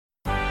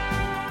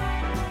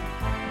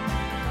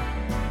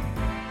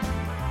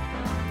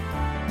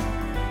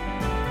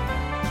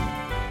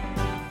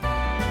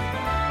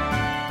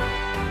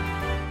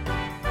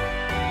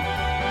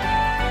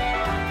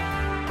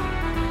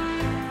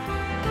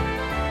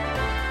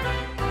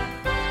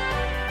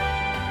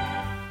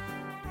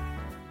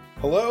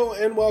Hello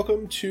and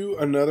welcome to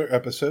another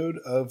episode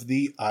of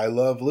the I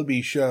Love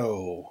Libby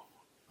show.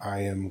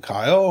 I am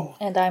Kyle.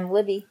 And I'm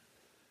Libby.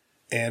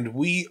 And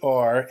we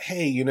are,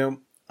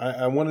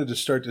 I wanted to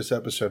start this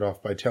episode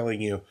off by telling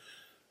you,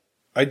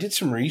 I did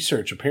some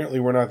research. Apparently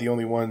we're not the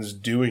only ones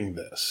doing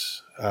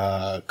this.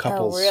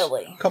 Couples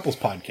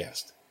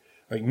podcast.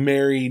 Like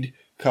married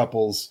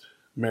couples,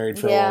 married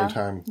for a long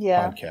time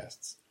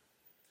podcasts.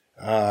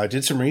 I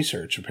did some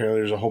research. Apparently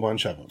there's a whole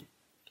bunch of them.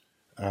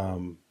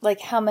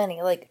 Like how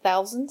many? Like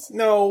thousands?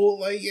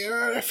 No,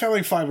 I found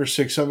like 5 or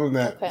 6 of them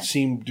that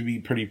seemed to be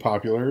pretty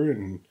popular,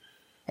 and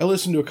I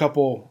listened to a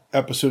couple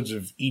episodes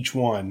of each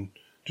one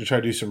to try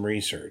to do some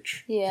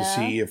research to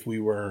see if we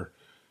were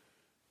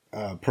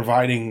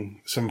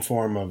providing some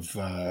form of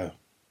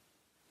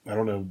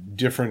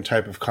different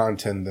type of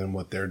content than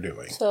what they're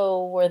doing.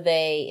 So were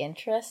they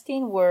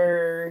interesting?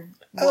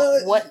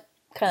 What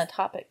kind of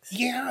topics?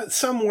 Yeah,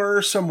 some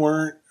were, some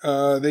weren't.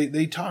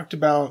 They talked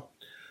about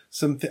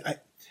something.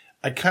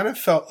 I kind of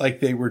felt like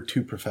they were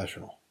too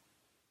professional.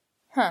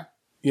 Huh.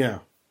 Yeah.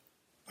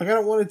 Like, I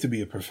don't want it to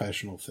be a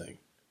professional thing.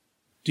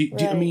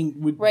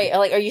 Right.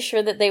 Like, are you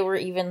sure that they were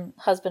even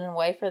husband and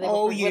wife? Or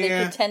were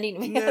they pretending to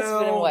be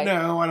husband and wife?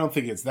 No, I don't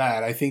think it's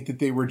that. I think that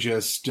they were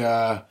just,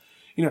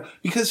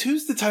 because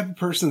who's the type of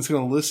person that's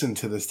going to listen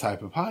to this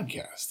type of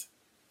podcast?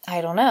 I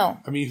don't know.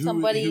 I mean,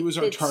 who is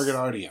our target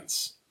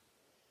audience?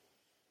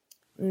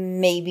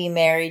 Maybe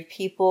married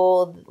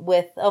people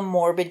with a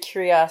morbid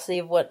curiosity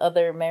of what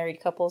other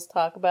married couples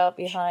talk about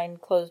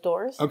behind closed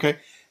doors. Okay.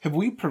 Have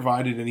we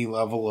provided any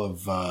level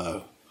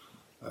of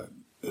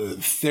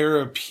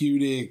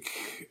therapeutic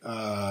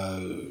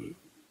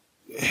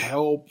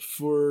help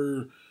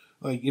for,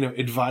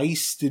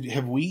 advice?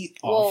 Have we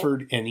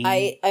offered any?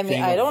 I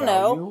don't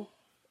know.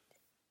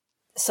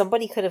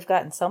 Somebody could have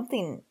gotten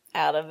something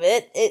out of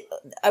it.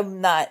 I'm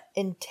not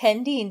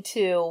intending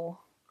to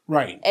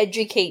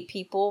educate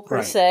people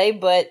per se,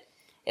 but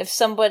if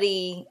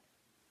somebody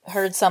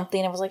heard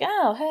something and was like,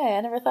 oh, hey, I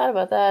never thought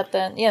about that,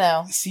 then,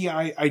 See,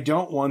 I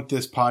don't want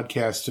this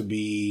podcast to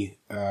be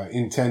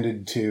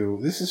intended to,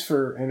 this is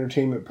for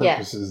entertainment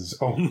purposes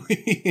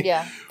only.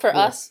 Yeah, for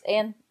us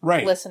and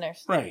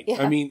listeners. Right.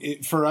 Yeah. I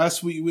mean, for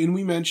us, when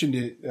we mentioned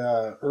it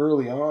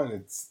early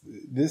on,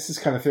 this is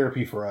kind of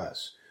therapy for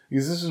us.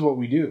 Because this is what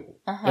we do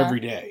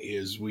every day,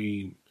 is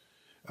we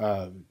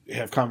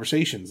have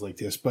conversations like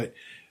this, but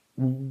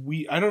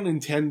I don't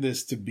intend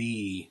this to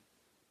be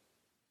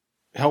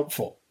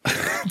helpful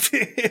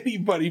to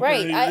anybody.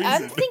 Right.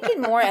 I'm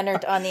thinking more on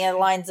the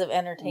lines of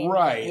entertainment.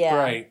 Right. Yeah.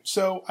 Right.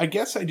 So I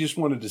guess I just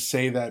wanted to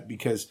say that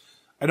because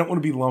I don't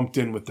want to be lumped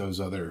in with those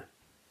other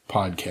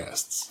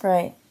podcasts.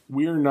 Right.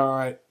 We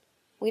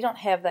don't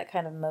have that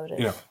kind of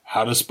motive.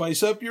 How to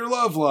spice up your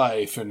love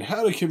life and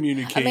how to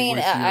communicate. I mean,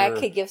 I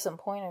could give some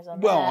pointers on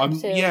that.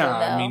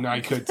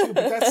 I could too,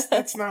 but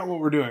that's not what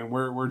we're doing.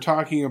 We're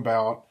talking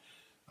about.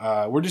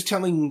 We're just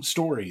telling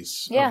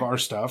stories of our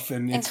stuff.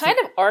 And kind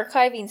of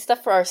archiving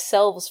stuff for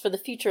ourselves for the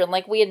future. And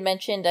like we had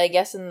mentioned, I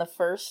guess, in the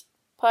first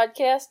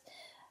podcast,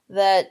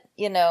 that,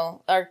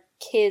 our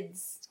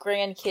kids,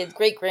 grandkids,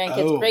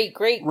 great-grandkids,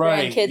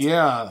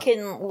 great-great-grandkids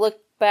can look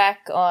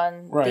back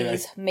on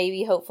these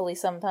maybe hopefully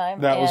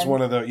sometime. That was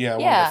one of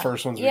the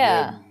first ones we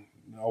did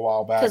a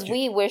while back. Because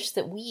we wish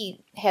that we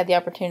had the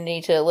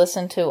opportunity to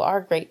listen to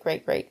our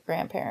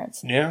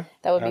great-great-great-grandparents. Yeah.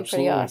 That would be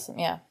pretty awesome.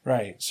 Yeah.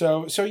 Right.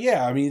 So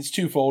yeah, I mean, it's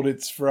twofold.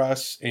 It's for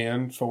us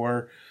and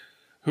for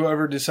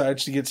whoever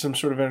decides to get some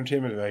sort of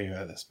entertainment value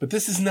out of this. But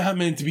this is not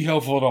meant to be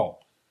helpful at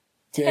all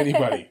to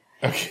anybody.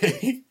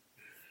 Okay?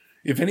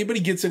 If anybody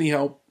gets any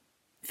help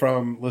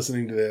from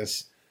listening to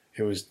this,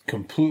 it was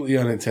completely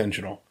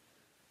unintentional.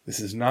 This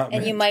is not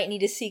meant. And you might need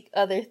to seek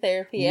other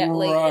therapy out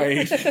later.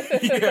 Right.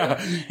 Yeah.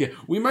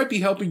 We might be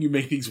helping you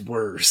make things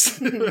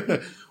worse.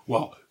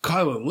 Well,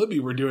 Kyle and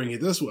Libby were doing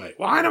it this way.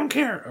 Well, I don't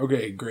care.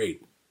 Okay,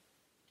 great.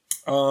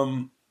 We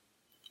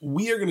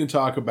are going to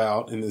talk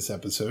about, in this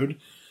episode,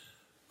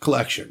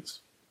 collections.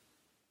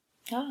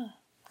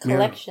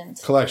 Collections.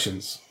 Yeah,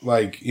 collections.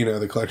 Like,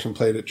 the collection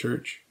plate at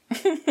church.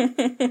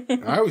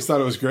 I always thought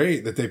it was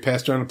great that they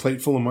passed around a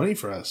plate full of money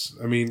for us.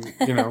 I mean,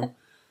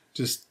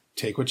 just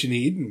take what you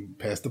need and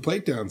pass the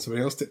plate down.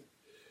 Somebody else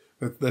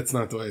that's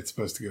not the way it's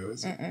supposed to go,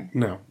 is it? Mm-mm.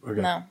 No.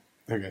 Okay. No.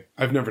 Okay.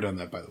 I've never done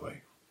that, by the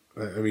way.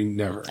 I mean,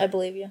 never. I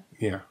believe you.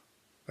 Yeah.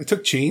 I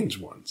took change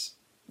once.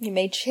 You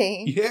made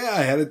change?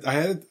 Yeah,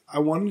 I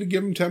wanted to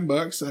give them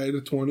 $10. I had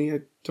a 20. I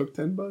took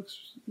 $10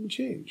 in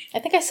change. I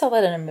think I saw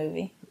that in a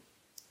movie.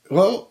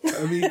 Well,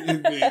 I mean,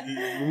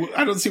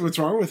 I don't see what's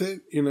wrong with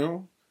it,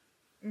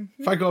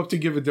 Mm-hmm. If I go up to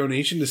give a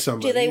donation to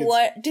somebody, do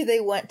they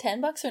want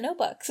 $10 or no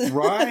bucks?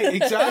 Right,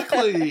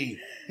 exactly.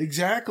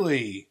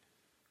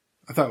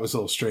 I thought it was a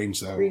little strange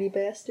though. Greedy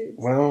bastards.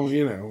 Well,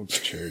 it's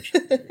church.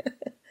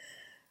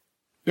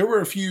 There were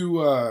a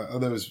few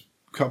of those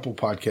couple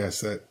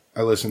podcasts that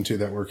I listened to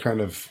that were kind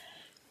of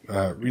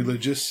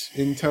religious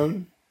in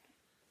tone.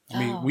 I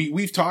mean,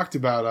 we've talked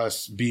about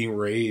us being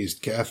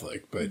raised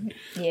Catholic, but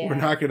we're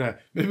not going to...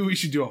 Maybe we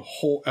should do a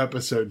whole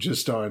episode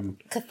just on...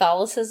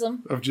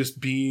 Catholicism? Of just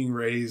being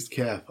raised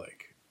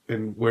Catholic.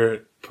 and where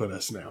it put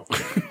us now.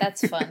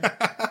 That's fun.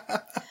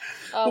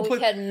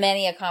 We've had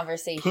many a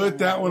conversation. Put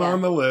that one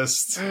on the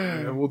list.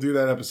 And we'll do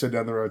that episode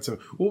down the road. So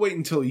we'll wait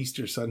until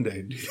Easter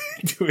Sunday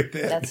to do it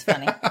then. That's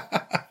funny.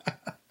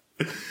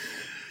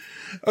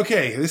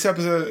 Okay, this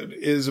episode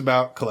is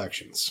about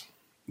collections.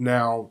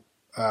 Now,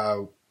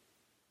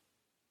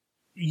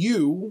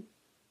 you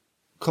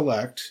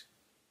collect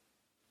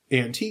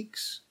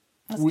antiques.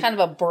 It's kind of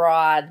a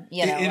broad,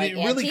 and it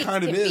really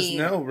kind of is.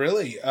 No,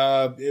 really.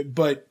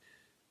 But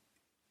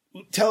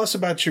tell us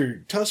about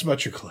your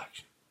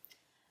collection.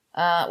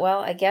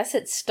 Well, I guess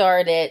it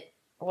started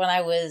when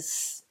I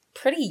was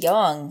pretty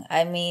young.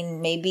 I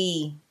mean,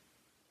 maybe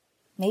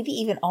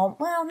even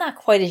not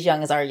quite as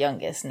young as our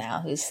youngest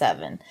now, who's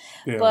 7.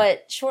 Yeah.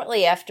 But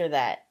shortly after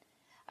that,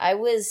 I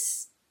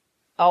was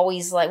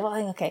always like,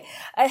 well, okay,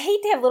 I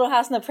hate to have Little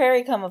House on the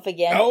Prairie come up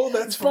again. Oh,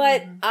 that's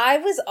fine. But I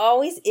was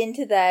always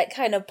into that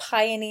kind of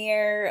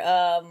pioneer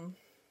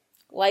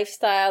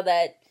lifestyle,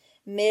 that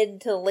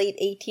mid to late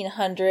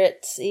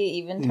 1800s,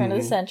 even turn of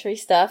the century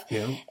stuff.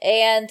 Yeah.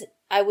 And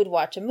I would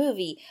watch a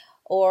movie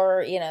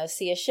or,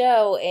 see a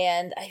show,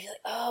 and I'd be like,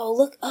 oh,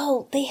 look,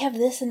 they have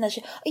this in the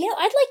show.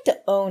 I'd like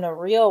to own a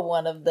real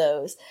one of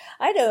those.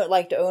 I don't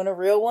like to own a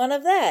real one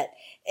of that.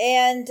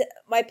 And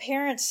my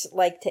parents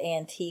like to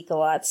antique a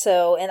lot.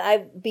 So, and I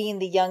being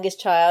the youngest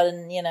child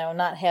and,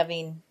 not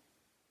having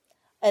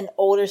an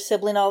older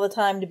sibling all the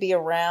time to be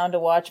around to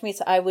watch me.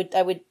 So I would,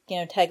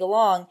 tag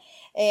along,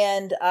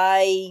 and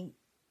I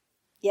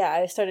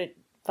started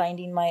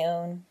finding my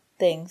own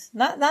things.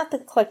 Not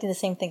collecting the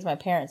same things my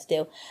parents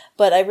do,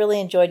 but I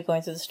really enjoyed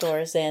going through the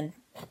stores. And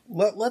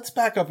let's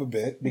back up a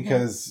bit,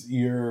 because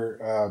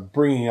you're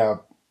bringing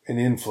up an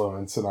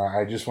influence, and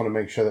I just want to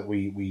make sure that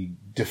we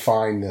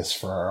define this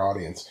for our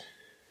audience.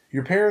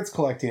 Your parents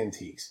collect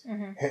antiques.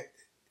 Mm-hmm.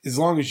 As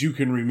long as you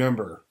can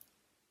remember.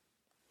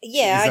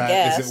 Yeah, I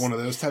guess. Is it one of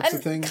those types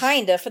of things?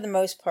 Kind of, for the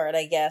most part,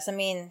 I guess. I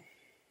mean...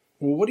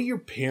 Well, what do your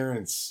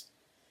parents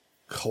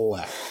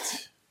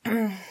collect?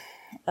 They're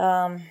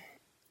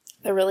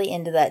really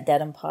into that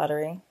denim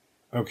pottery.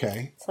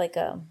 Okay. It's like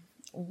a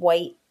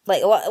white...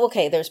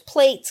 there's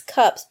plates,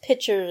 cups,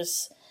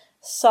 pitchers,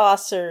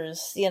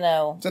 saucers,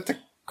 Is that the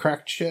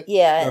cracked shit?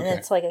 Yeah, and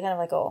it's like a kind of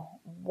like a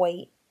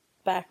white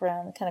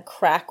background, kind of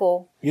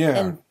crackle. Yeah.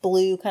 And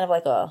blue, kind of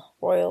like a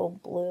royal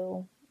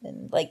blue.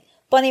 And like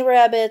bunny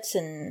rabbits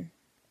and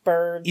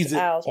birds,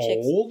 owls,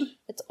 old? Chicks.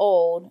 It's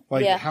old.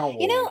 Like yeah. how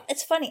old?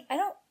 It's funny. I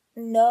don't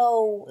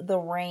know the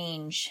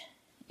range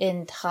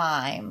in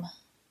time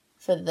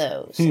for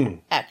those,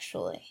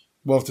 actually.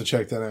 We'll have to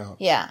check that out.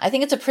 Yeah, I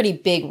think it's a pretty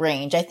big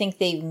range. I think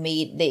they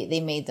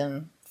made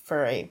them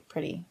for a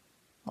pretty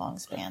long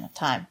span of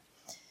time.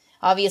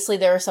 Obviously,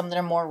 there are some that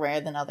are more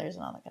rare than others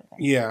and all that kind of thing.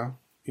 Yeah,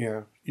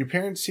 yeah. Your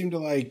parents seem to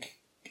like,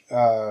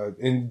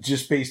 and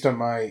just based on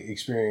my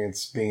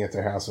experience being at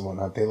their house and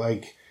whatnot, they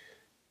like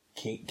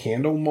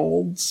candle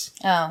molds.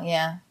 Oh,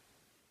 yeah.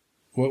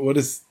 What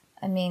is...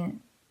 I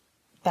mean,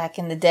 back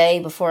in the day,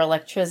 before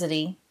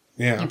electricity,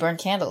 you burned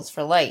candles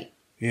for light.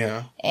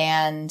 Yeah.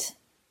 And,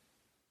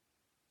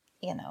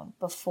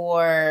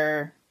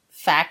 before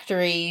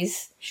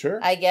factories,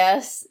 sure, I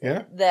guess,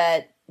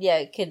 that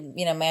could,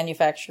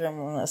 manufacture them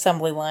on an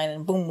assembly line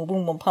and boom, boom,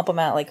 boom, boom, pump them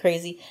out like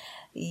crazy.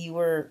 You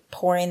were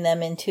pouring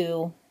them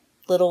into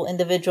little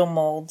individual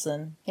molds,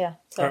 and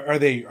So. Are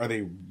they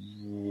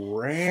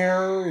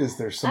rare? Is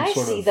there some sort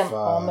of... I see them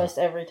almost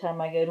every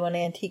time I go to an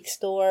antique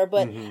store,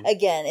 but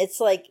again, it's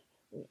like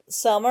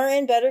some are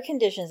in better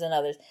conditions than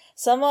others.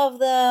 Some of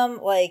them,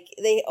 like,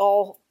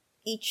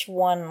 each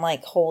one,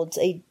 like,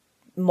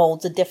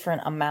 molds a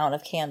different amount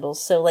of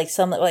candles. So, like,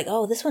 some that, like,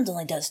 oh, this one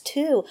only does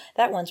 2.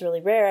 That one's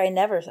really rare. I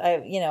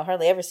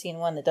hardly ever seen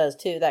one that does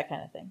 2, that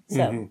kind of thing.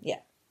 So,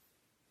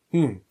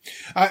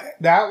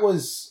 that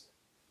was,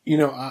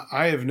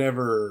 I have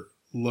never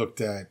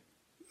looked at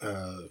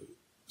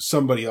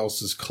somebody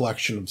else's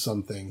collection of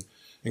something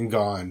and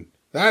gone,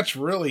 that's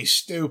really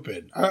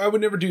stupid. I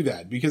would never do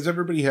that, because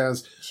everybody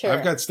has... Sure.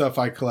 I've got stuff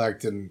I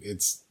collect, and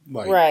it's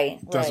like...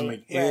 it doesn't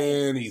make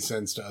any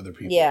sense to other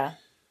people. Yeah.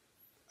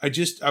 I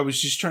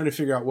was just trying to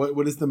figure out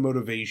what is the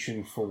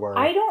motivation for...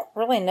 I don't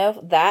really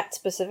know that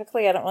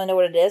specifically. I don't really know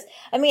what it is.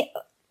 I mean,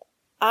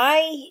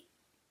 I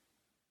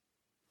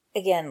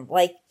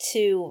like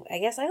to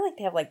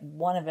have like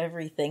one of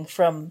everything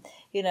from,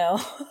 a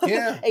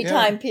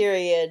time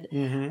period.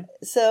 Mm-hmm.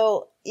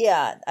 So,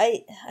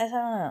 I don't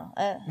know.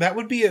 That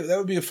would be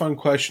a fun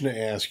question to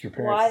ask your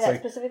parents. Why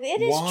that specifically?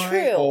 It is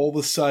true. All of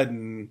a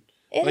sudden...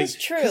 It is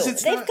true.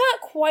 They've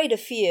got quite a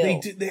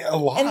few. They a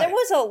lot. And there were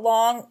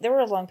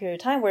a long period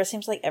of time where it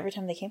seems like every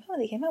time they came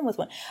home with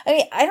one. I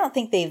mean, I don't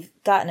think they've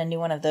gotten a new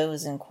one of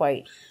those in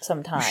quite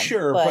some time.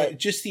 Sure, but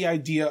just the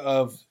idea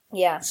of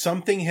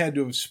something had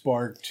to have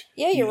sparked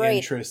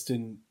interest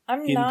in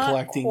collecting. I'm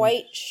not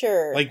quite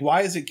sure. Like,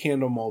 why is it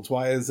candle molds?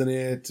 Why isn't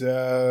it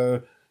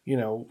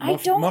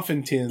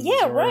muffin tins?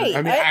 Yeah, right.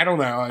 I mean, I don't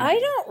know. I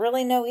don't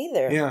really know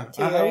either. Yeah,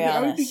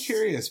 I would be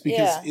curious,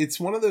 because it's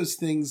one of those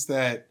things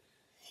that...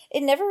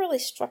 it never really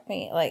struck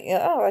me like,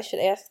 oh, I should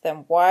ask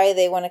them why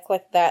they want to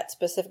collect that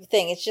specific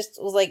thing. It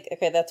was like,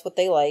 okay, that's what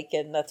they like,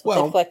 and that's what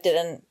they collected.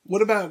 And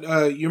what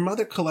about your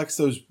mother collects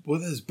those? What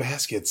are those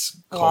baskets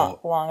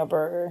called?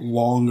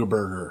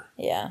 Longaburger.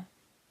 Yeah.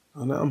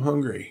 Oh, now I'm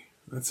hungry.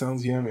 That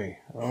sounds yummy.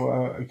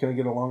 Oh, can I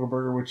get a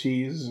Longaburger with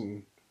cheese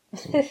and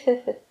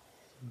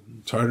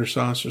tartar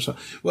sauce or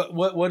something?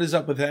 What is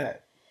up with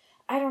that?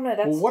 I don't know.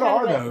 That's what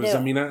are those?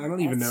 I mean, I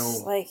don't even know.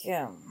 It's like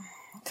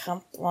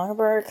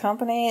Longaburger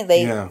Company.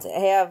 They have,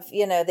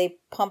 they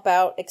pump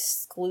out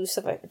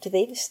exclusive. Do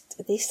they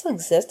still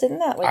exist? Isn't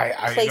that like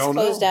place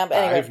closed down? But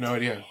anyway, I have no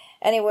idea.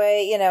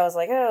 Anyway, it's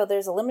like, oh,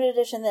 there's a limited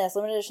edition this,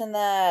 limited edition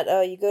that.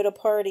 Oh, you go to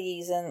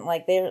parties and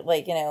like they're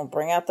like,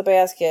 bring out the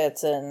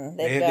baskets and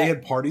they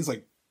had parties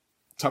like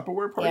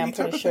Tupperware parties. Yeah, I'm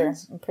pretty sure.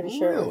 I'm pretty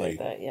sure really? Like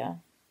that. Yeah.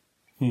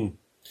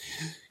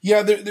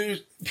 Yeah,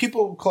 there's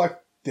people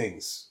collect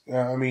things.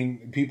 I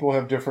mean, people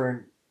have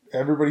different.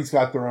 Everybody's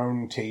got their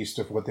own taste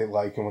of what they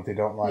like and what they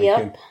don't like. Yep.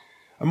 And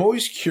I'm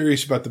always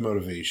curious about the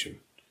motivation.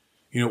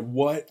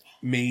 What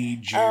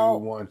made you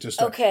want to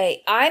start?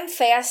 Okay, I'm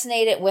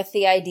fascinated with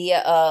the idea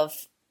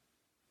of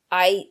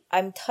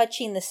I'm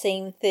touching the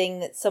same thing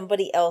that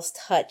somebody else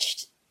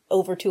touched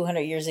over 200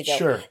 years ago.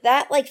 Sure.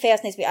 That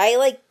fascinates me. I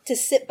like to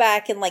sit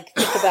back and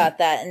think about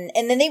that,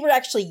 and then they were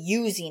actually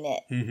using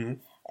it. Mm-hmm.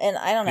 And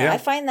I don't know. Yeah. I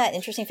find that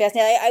interesting,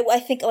 fascinating. I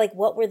think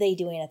what were they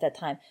doing at that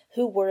time?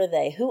 Who were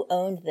they? Who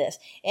owned this?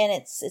 And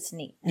it's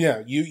neat.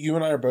 Yeah, you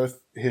and I are both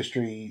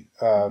history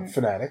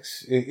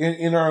fanatics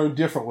in our own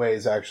different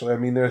ways. Actually, I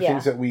mean, there are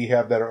things that we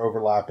have that are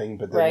overlapping,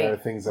 but then there are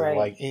things that are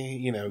like,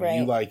 you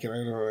like it, I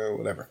don't know,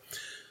 whatever.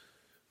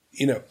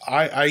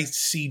 I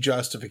see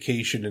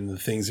justification in the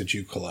things that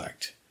you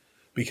collect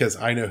because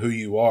I know who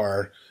you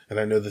are and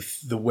I know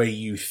the way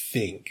you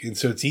think, and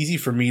so it's easy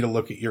for me to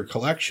look at your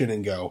collection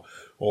and go,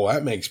 well,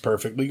 that makes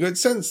perfectly good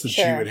sense that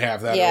you would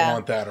have that or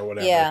want that or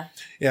whatever. Yeah.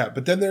 Yeah.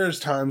 But then there's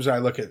times I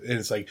look at and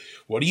it's like,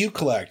 what do you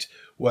collect?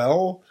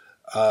 Well,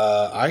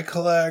 I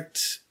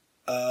collect,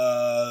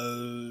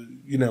 cotton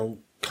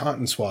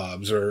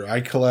swabs, or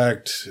I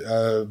collect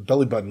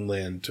belly button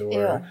lint,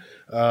 or,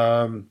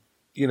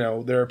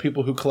 there are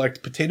people who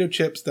collect potato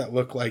chips that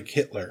look like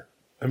Hitler.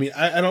 I mean,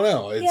 I don't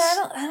know. I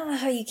don't know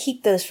how you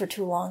keep those for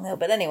too long though.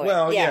 But anyway,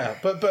 well, yeah.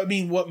 But I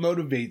mean, what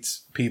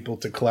motivates people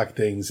to collect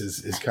things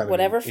is kind of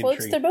whatever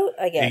floats their boat,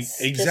 I guess.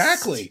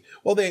 Exactly.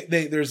 Well,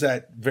 there's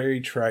that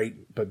very trite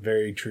but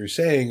very true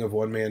saying of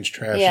one man's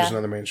trash is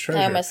another man's treasure.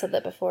 I almost said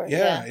that before.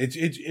 Yeah,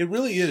 it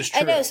really is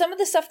true. I know some of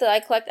the stuff that I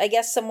collect. I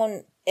guess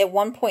someone at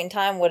one point in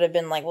time would have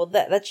been like, well,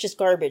 that's just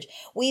garbage.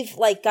 We've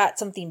got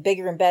something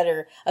bigger and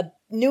better, a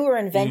newer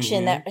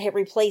invention that had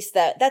replaced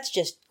that. That's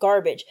just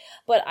garbage.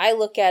 But I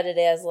look at it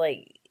as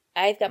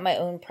I've got my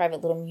own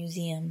private little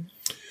museum.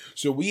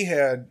 So we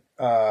had,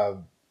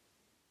 how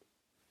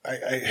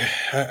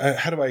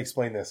do I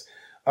explain this?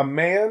 A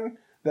man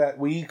that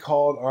we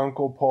called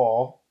Uncle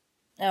Paul.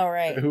 Oh,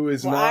 right. Who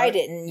is not. I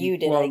didn't. You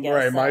did, I guess.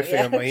 Right, my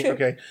family.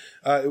 Okay.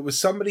 It was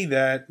somebody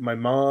that my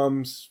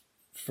mom's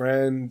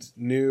friend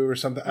knew or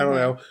something. I don't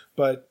know.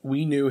 But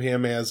we knew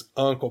him as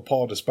Uncle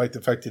Paul, despite the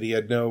fact that he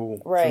had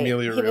no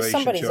familiar relation to us. He was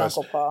somebody's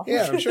Uncle Paul.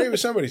 Yeah, I'm sure he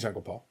was somebody's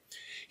Uncle Paul.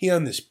 He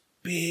owned this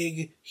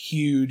big,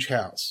 huge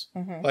house.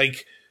 Mm-hmm.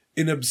 Like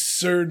an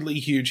absurdly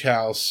huge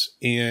house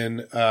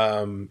in,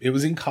 it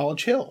was in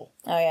College Hill.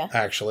 Oh, yeah.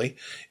 Actually.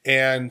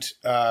 And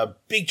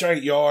big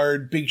giant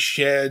yard, big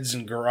sheds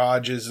and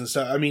garages and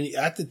stuff. I mean,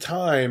 at the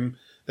time,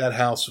 that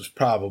house was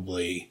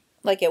probably...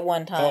 at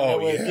one time. Oh,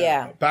 it was,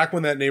 yeah. Back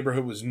when that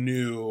neighborhood was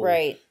new.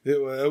 Right.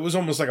 It was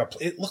almost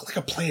it looked like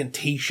a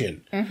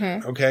plantation.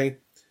 Mm-hmm. Okay?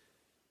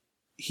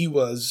 He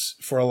was,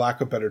 for a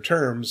lack of better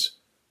terms,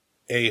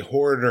 a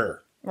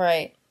hoarder.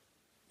 Right.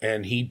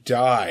 And he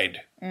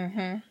died.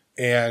 Mm-hmm.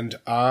 And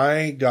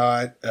I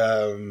got...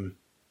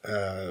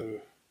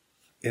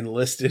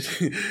 enlisted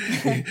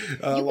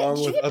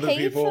along with other people.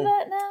 You paid for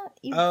that now?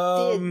 You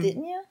did,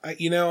 didn't you?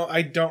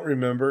 I don't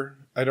remember.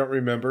 I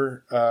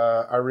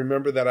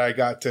remember that I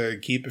got to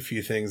keep a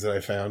few things that I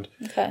found.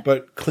 Okay.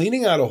 But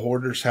cleaning out a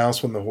hoarder's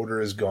house when the hoarder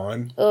is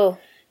gone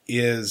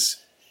is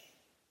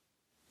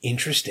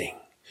interesting.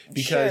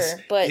 Because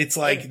it's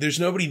there's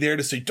nobody there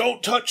to say,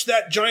 don't touch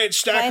that giant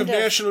stack of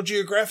National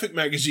Geographic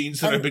magazines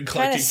that I've been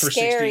collecting for 60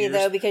 years. It's scary,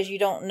 though, because you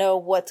don't know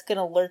what's going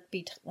to lurk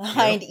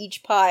behind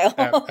each pile.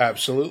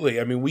 Absolutely.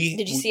 I mean,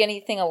 Did you see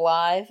anything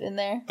alive in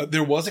there?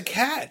 There was a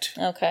cat.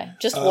 Okay.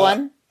 Just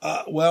one?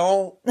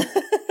 Well...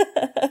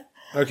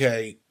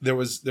 Okay, there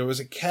was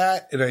a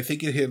cat, and I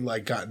think it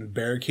had gotten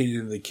barricaded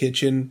in the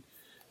kitchen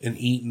and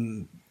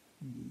eaten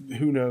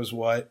who knows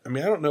what. I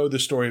mean, I don't know the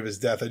story of his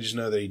death. I just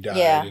know that he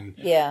died, and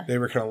they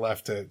were kind of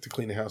left to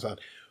clean the house out.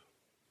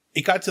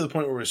 It got to the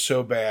point where it was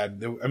so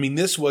bad. I mean,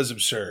 this was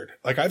absurd.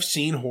 I've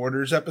seen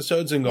Hoarders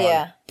episodes and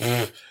gone,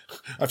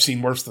 I've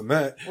seen worse than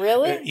that.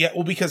 Really? Yeah,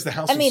 well, because the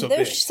house is so big.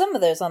 There's some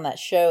of those on that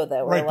show,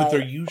 though. Right, but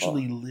they're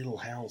usually little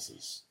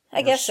houses.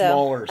 I guess so.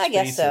 Smaller spaces.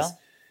 I guess so.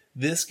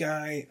 This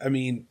guy, I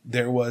mean,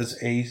 there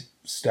was a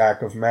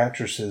stack of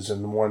mattresses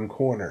in one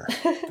corner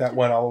that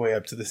went all the way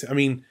up to this. I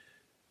mean,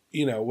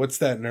 what's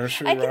that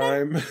nursery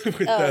rhyme? With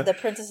the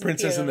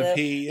Princess and the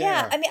Pea.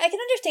 Yeah. I mean, I can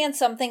understand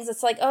some things.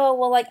 It's like, oh,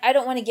 well, like, I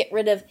don't want to get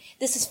rid of,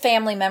 this is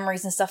family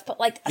memories and stuff, but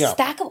like a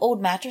stack of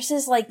old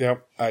mattresses, like,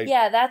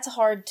 that's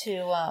hard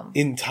to...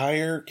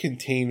 Entire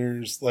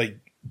containers, like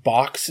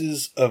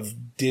boxes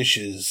of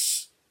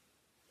dishes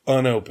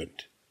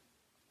unopened.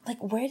 Like,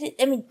 where did,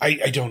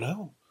 I don't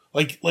know.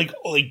 Like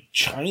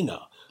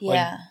China. Yeah.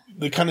 Like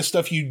the kind of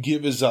stuff you'd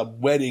give as a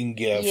wedding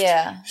gift.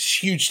 Yeah.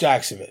 Huge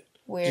stacks of it.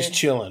 Weird. Just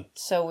chilling.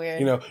 So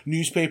weird.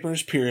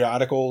 Newspapers,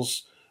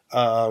 periodicals,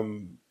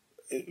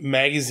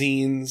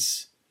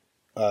 magazines,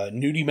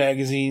 nudie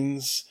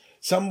magazines.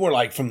 Some were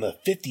like from the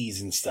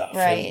 50s and stuff.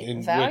 Right.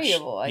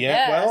 Valuable, I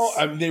guess.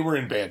 Well, they were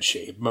in bad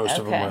shape. Most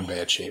of them were in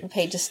bad shape. The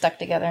pages stuck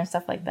together and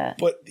stuff like that.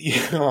 But,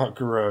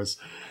 gross.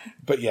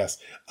 But yes,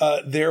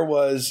 there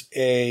was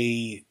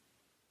a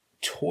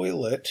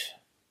toilet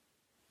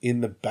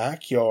in the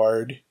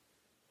backyard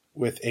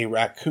with a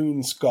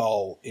raccoon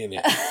skull in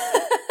it.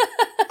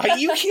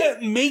 You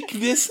can't make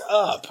this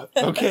up,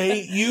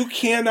 okay? You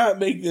cannot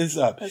make this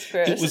up. That's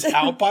gross. It was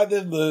out by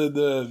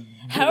the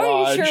How garage.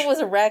 are you sure it was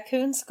a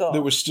raccoon skull?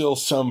 There was still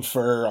some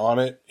fur on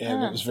it,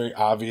 and it was very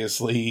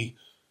obviously,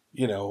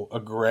 a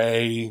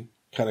gray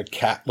kind of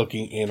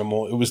cat-looking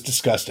animal. It was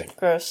disgusting.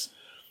 Gross.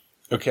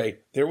 Okay,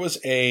 there was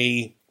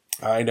I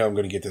know I'm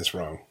going to get this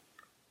wrong.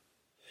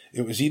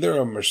 It was either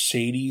a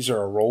Mercedes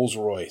or a Rolls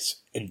Royce,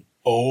 an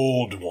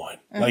old one,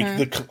 like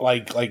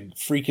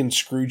freaking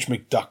Scrooge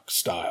McDuck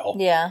style.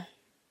 Yeah,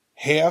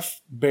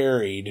 half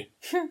buried.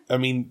 I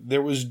mean,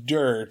 there was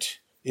dirt.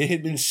 It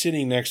had been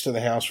sitting next to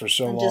the house for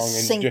so long and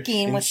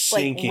sinking with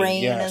like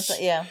rain. Yes.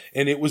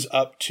 And it was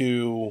up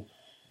to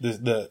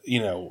the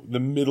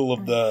middle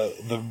of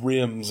the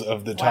rims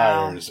of the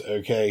tires.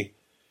 Okay,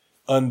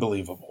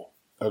 unbelievable.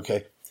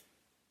 Okay,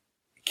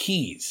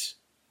 keys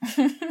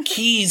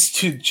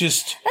to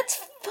just. That's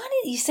funny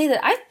that you say that.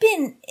 I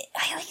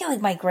like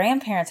my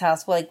grandparents'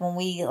 house. Like when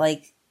they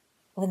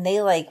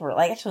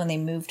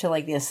moved to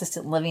like the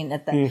assisted living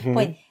at that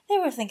point, they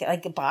were thinking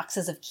like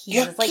boxes of keys.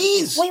 Yeah, it's like,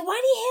 keys. Wait,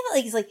 why do you have it?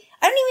 Like, he's like,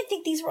 I don't even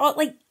think these were all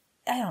like,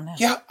 I don't know.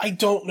 Yeah, I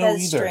don't know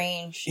That's either.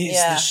 Strange.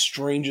 It's the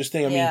strangest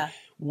thing. I mean,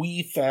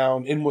 we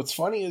found, and what's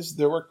funny is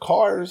there were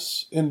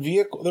cars and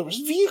there was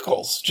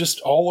vehicles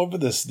just all over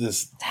this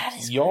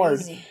yard.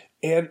 Crazy.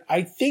 And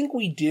I think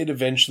we did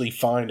eventually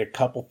find a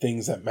couple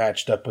things that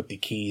matched up with the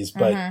keys,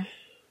 but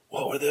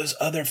what were those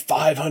other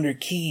 500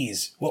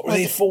 keys? What were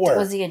they for?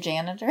 Was he a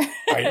janitor?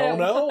 I don't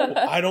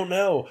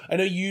know. I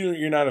know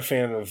you're not a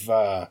fan of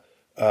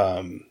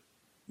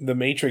the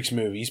Matrix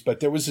movies, but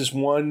there was this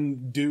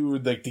one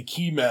dude, like the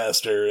key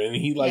master, and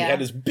he had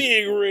this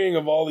big ring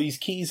of all these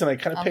keys, and I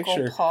kind of picture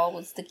Uncle Paul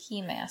was the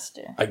key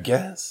master. I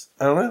guess.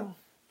 I don't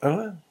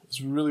know.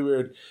 It's really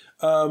weird.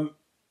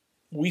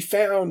 We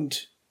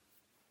found,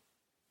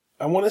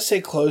 I want to say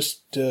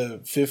close to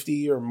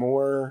 50 or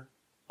more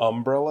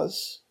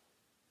umbrellas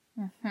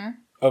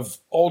of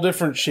all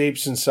different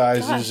shapes and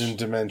sizes and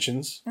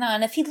dimensions. No,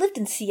 and if he lived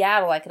in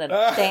Seattle, I could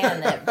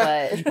understand it,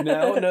 but...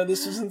 No,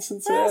 this is in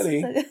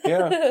Cincinnati.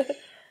 Yeah.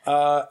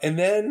 And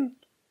then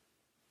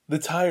the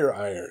tire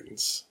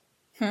irons.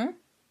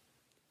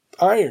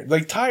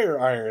 Tire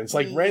irons,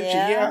 like wrenches.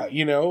 Yeah,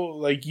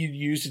 like you'd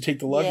use to take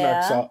the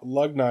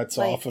lug nuts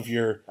off of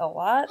your... A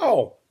lot?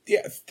 Oh,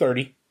 yeah,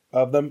 30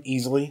 of them,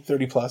 easily,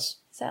 30 plus.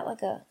 Is that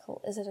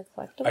is it a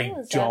collectible?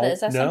 Is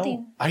that know.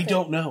 Something? I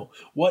don't know.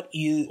 What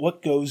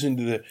goes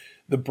into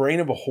the brain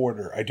of a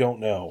hoarder? I don't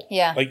know.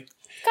 Yeah. It's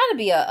got to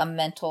be a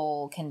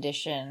mental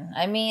condition.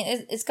 I mean,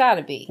 it's got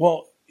to be.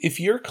 Well, if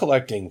you're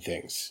collecting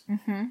things,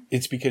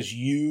 it's because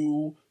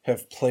you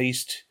have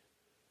placed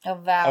a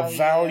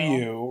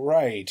value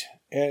right,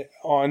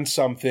 on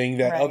something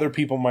that other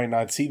people might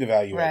not see the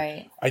value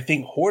in. I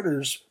think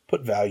hoarders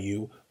put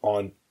value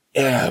on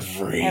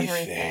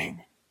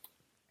everything.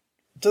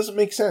 It doesn't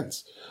make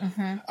sense.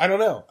 I don't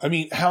know. I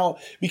mean,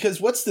 because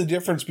what's the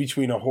difference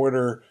between a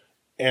hoarder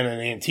and an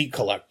antique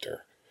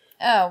collector?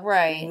 Oh,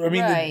 right. I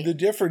mean, the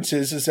difference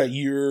is that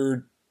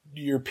you're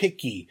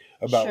picky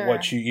about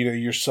what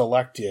you're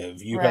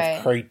selective. You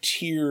have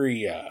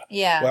criteria.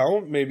 Yeah.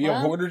 Well, maybe a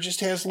hoarder just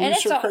has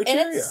looser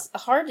criteria. And it's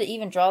hard to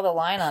even draw the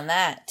line on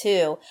that,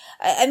 too.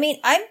 I mean,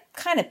 I'm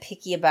kind of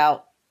picky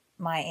about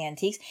my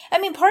antiques. I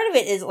mean, part of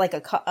it is like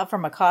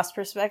from a cost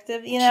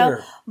perspective,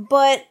 Sure.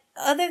 But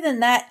other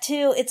than that,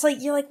 too, it's like,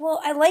 you're like, well,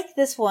 I like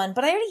this one,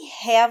 but I already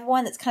have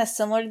one that's kind of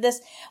similar to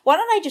this. Why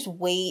don't I just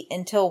wait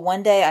until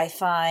one day I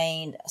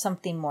find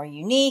something more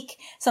unique,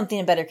 something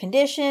in better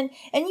condition,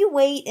 and you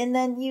wait, and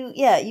then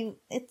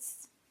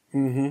it's...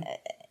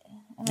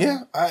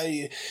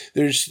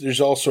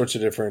 There's all sorts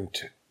of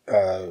different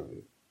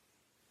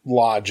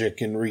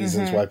logic and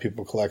reasons why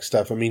people collect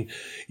stuff. I mean,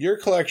 your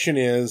collection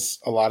is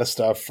a lot of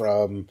stuff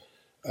from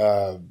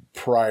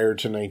prior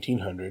to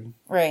 1900.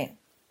 Right.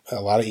 A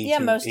lot of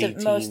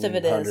 1800 most of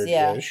it is,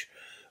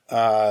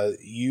 yeah.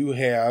 You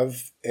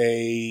have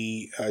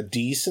a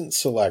decent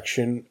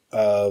selection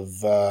of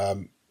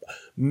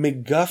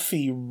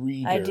McGuffey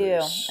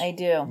readers. I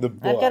do.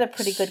 I've got a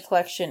pretty good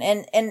collection.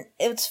 And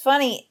it's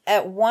funny,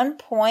 at one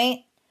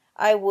point,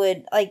 I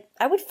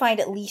would find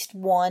at least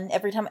one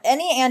every time.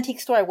 Any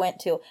antique store I went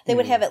to, they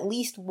would have at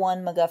least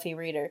one McGuffey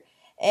reader.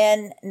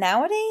 And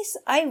nowadays,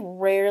 I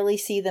rarely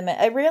see them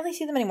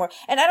anymore.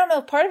 And I don't know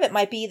if part of it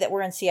might be that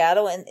we're in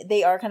Seattle and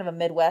they are kind of a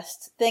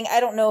Midwest thing. I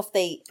don't know if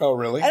they... Oh,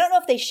 really? I don't know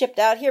if they shipped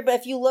out here, but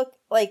if you look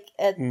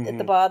at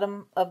the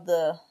bottom of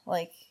the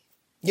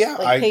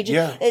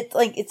pages, it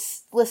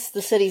lists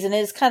the cities, and it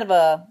is kind of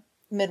a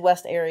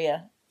Midwest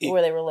area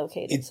where they were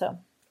located. So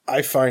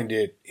I find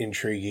it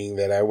intriguing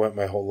that I went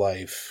my whole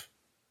life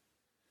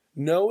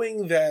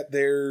knowing that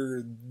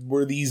there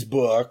were these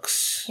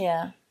books.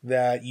 Yeah.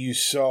 That you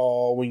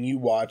saw when you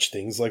watch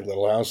things like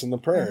Little House on the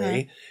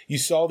Prairie. You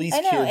saw these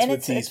kids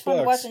with these books. Fun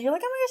to watch, and you're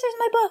like, oh my gosh, there's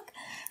my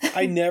book.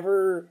 I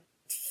never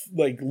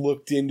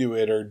looked into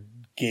it or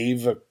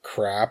gave a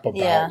crap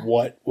about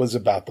what was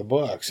about the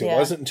books. It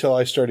wasn't until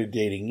I started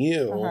dating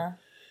you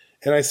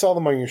and I saw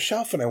them on your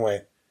shelf and I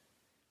went,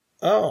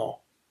 oh,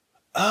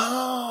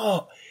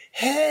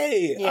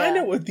 hey, I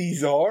know what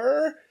these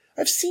are.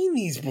 I've seen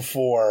these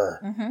before.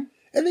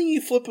 And then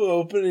you flip it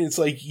open and it's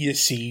like you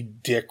see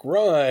Dick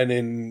run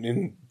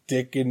and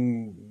Dick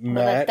and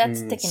Matt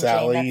that's and Dick and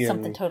Sally. Jane. That's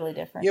something totally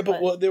different. Yeah,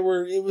 but it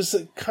was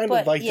kind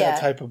of like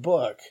that type of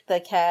book. The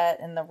cat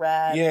and the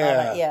rat.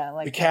 Yeah.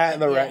 The cat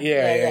and the rat.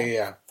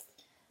 Yeah.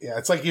 Yeah,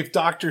 it's like if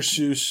Dr.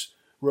 Seuss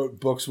wrote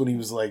books when he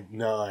was like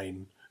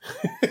 9.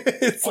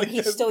 It's and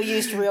he still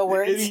used real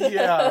words.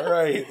 Yeah,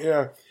 right.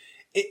 Yeah.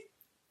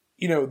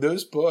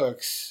 Those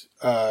books...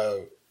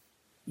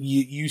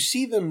 You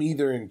see them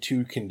either in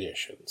two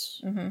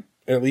conditions.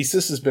 At least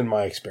this has been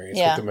my experience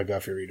with the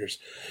McGuffey readers.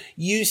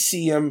 You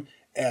see them,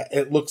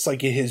 it looks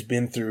like it has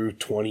been through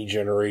 20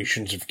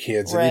 generations of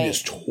kids, and it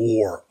is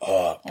tore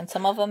up. And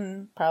some of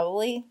them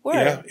probably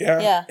were.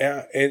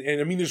 Yeah. And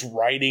I mean, there's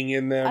writing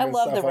in them. I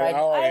love the writing.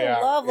 I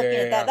love looking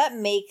at that. That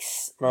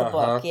makes the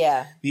book,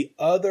 The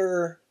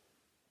other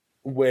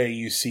way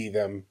you see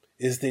them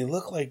is they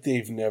look like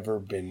they've never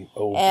been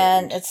opened.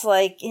 And it's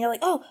like,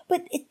 oh,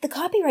 but the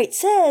copyright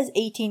says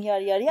 18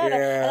 yada, yada, yada.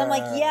 And I'm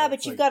like,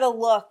 but you've got to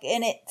look.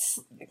 And it's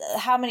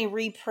how many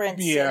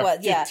reprints.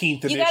 15th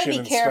edition. You got to be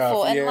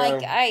careful. And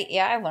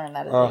I learned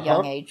that at a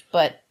young age.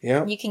 But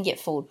you can get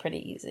fooled pretty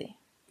easy.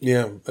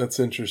 Yeah, that's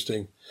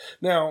interesting.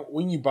 Now,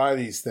 when you buy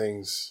these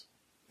things,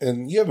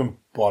 and you haven't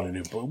bought a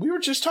new book. We were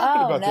just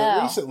talking about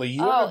that recently.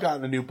 You haven't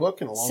gotten a new book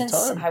in a long time.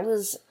 Since I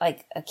was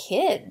like a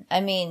kid.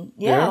 I mean,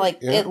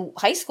 at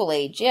high school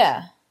age,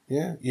 Yeah,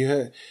 you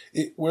had.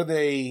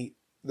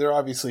 They're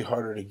obviously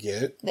harder to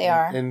get. They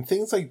are. And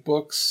things like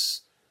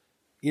books,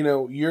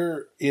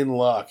 you're in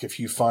luck if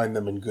you find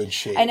them in good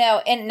shape. I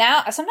know. And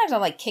now, sometimes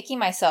I'm kicking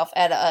myself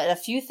at a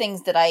few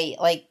things that I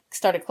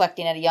started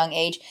collecting at a young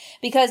age.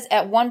 Because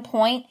at one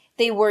point,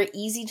 they were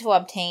easy to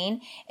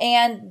obtain,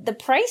 and the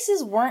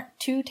prices weren't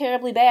too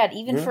terribly bad,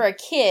 even for a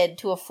kid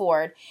to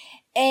afford.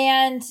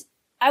 And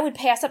I would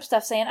pass up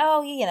stuff saying,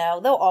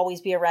 they'll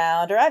always be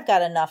around, or I've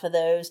got enough of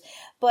those.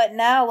 But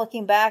now,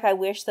 looking back, I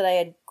wish that I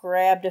had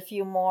grabbed a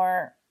few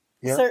more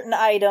certain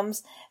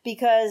items,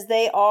 because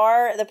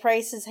the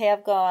prices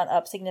have gone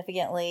up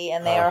significantly,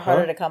 and they are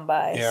harder to come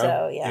by.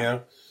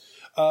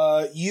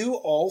 You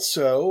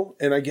also,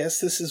 and I guess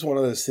this is one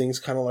of those things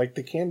kind of like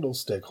the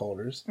candlestick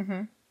holders,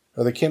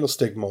 or the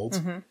candlestick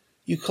molds,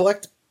 you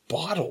collect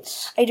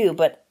bottles. I do,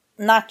 but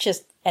not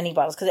just any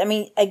bottles. Because,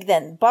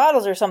 again,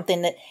 bottles are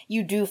something that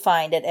you do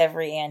find at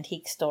every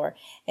antique store.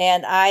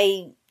 And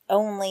I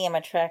only am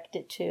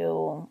attracted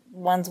to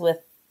ones with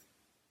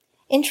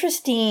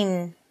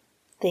interesting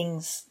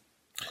things.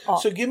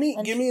 So give me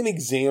an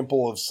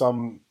example of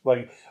some,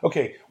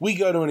 we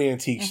go to an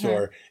antique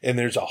store and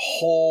there's a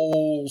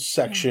whole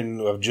section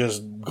of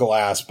just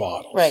glass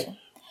bottles. Right.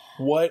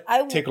 What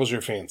tickles your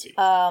fancy?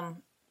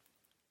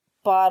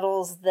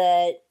 Bottles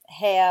that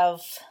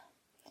have,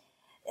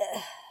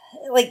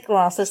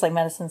 it's just like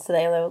medicines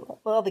today,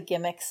 all the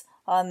gimmicks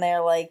on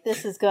there,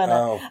 this is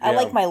gonna, I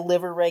like my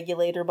liver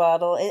regulator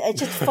bottle. It's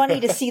just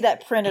funny to see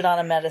that printed on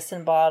a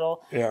medicine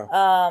bottle.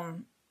 Yeah.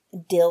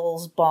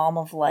 Dill's Balm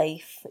of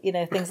Life,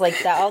 things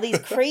like that. All these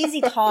crazy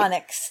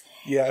tonics.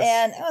 Yes.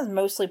 And it was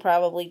mostly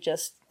probably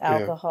just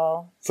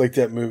alcohol. Yeah. It's like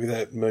that movie,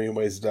 that Million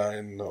Ways to Die.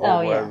 And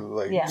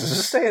does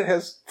it say it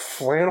has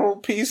flannel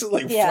pieces?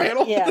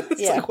 Flannel?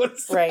 Yeah. What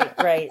is that?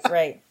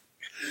 Right.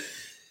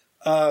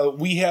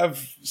 We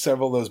have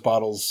several of those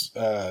bottles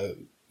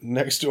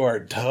next to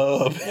our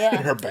tub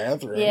in our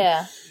bathroom.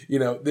 Yeah.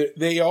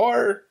 They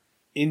are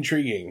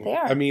intriguing. They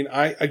are. I mean,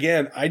 I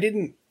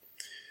didn't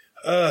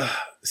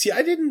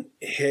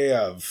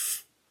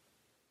have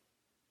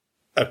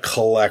a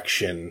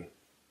collection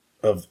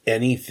of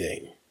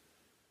anything.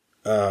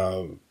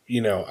 I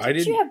didn't.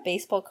 Did you have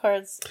baseball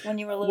cards when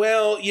you were little?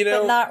 Well,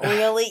 but not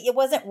really. It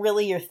wasn't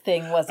really your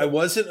thing, was it? I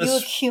wasn't. You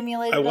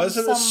accumulated. I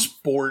wasn't a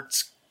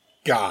sports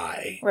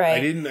guy. Right. I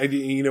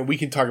didn't. We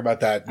can talk about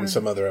that in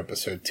some other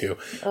episode too.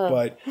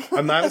 But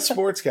I'm not a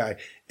sports guy,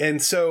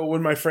 and so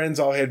when my friends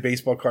all had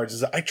baseball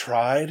cards, I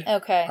tried.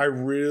 Okay. I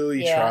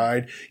really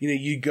tried.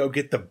 You go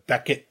get the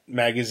Beckett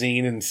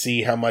magazine and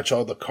see how much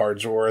all the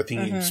cards are worth,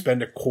 and you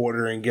spend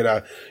 $25 and get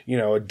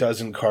a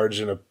dozen cards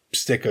in a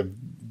stick of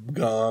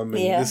gum,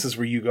 and this is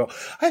where you go,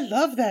 I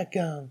love that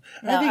gum.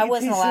 No, I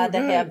wasn't allowed to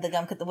have the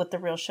gum with the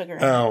real sugar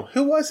in it. Oh,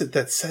 who was it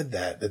that said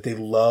that they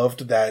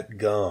loved that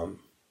gum?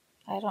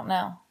 I don't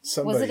know.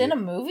 Was it in a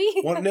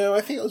movie? Well, no,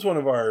 I think it was one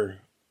of our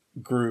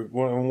group.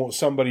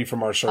 Somebody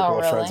from our circle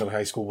of friends in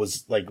high school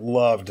was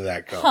loved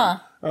that gum. Huh.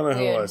 I don't know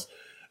who it was.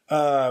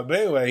 But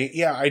anyway,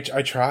 yeah, I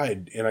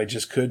tried and I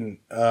just couldn't.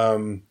 A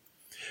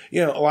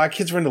lot of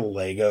kids were into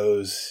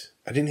Legos.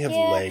 I didn't have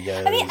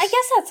Legos. I mean, I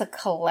guess that's a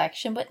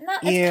collection, but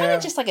not. It's kind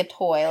of just like a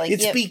toy.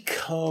 It's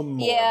become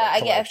more of a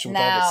collection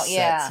with all the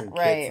sets and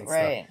kits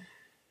and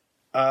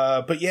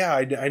stuff. But yeah,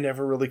 I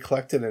never really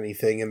collected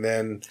anything, and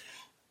then,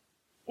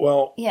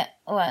 what?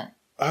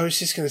 I was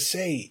just gonna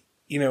say,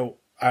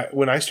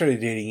 when I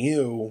started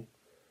dating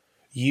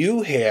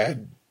you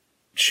had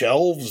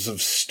shelves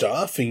of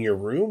stuff in your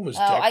room.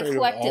 I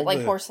collected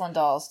porcelain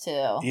dolls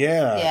too.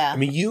 Yeah. I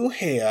mean, you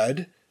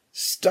had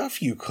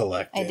stuff you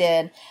collected. I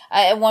did.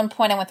 At one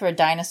point, I went through a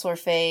dinosaur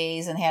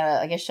phase and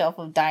had a shelf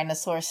of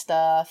dinosaur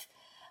stuff.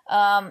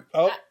 I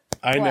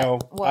know.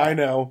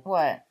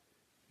 What?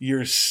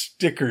 Your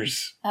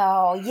stickers.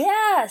 Oh,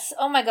 yes.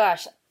 Oh, my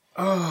gosh.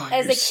 Oh,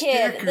 as a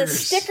kid, stickers. The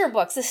sticker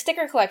books, the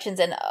sticker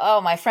collections, and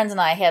my friends and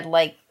I had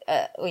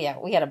we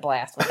had a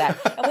blast with that.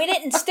 And we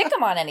didn't stick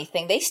them on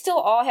anything. They still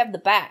all have the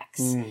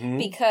backs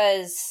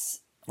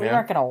because we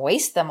weren't going to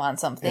waste them on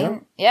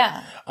something.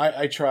 Yeah.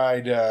 I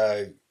tried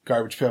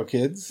Garbage Pail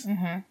Kids.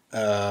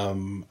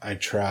 I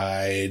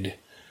tried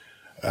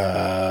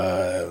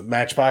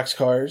Matchbox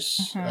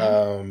cars,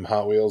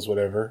 Hot Wheels,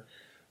 whatever.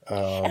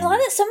 And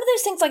some of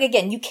those things,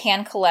 again, you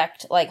can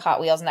collect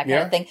Hot Wheels and that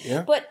kind of thing.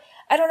 Yeah. But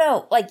I don't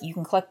know, you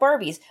can collect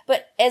Barbies.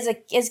 But as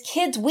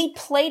kids, we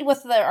played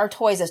with our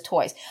toys as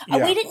toys.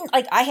 Yeah. We didn't,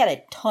 I had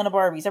a ton of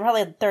Barbies. I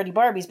probably had 30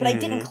 Barbies, but I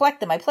didn't collect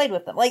them. I played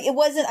with them. It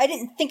wasn't, I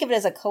didn't think of it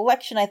as a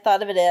collection. I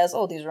thought of it as,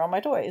 these are all my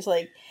toys.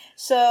 And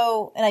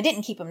I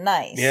didn't keep them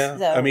nice. Yeah.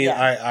 So,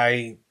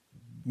 I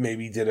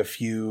maybe did a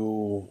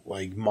few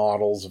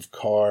models of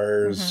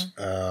cars.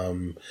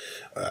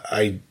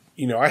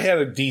 I had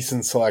a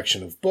decent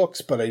selection of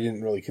books, but I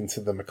didn't really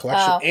consider them a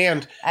collection,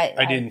 and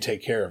I didn't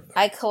take care of them.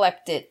 I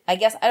collected, I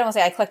guess, I don't want to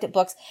say I collected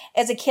books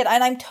as a kid,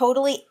 and I'm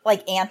totally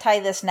anti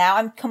this now.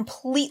 I'm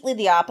completely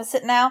the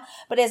opposite now,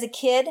 but as a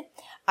kid,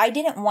 I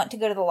didn't want to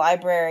go to the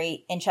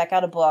library and check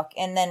out a book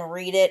and then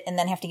read it and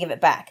then have to give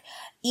it back.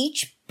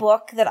 Each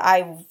book that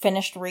I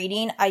finished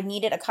reading, I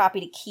needed a copy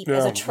to keep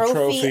as a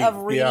trophy of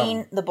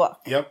reading the book.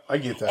 Yep, I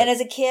get that. And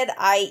as a kid,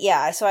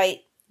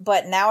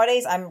 but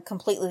nowadays I'm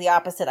completely the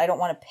opposite. I don't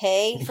want to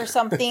pay for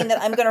something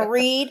that I'm going to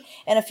read,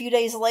 and a few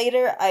days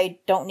later, I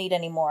don't need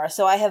any more.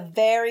 So I have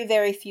very,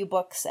 very few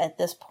books at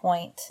this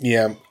point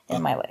in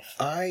my life.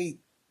 I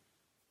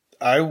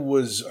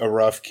was a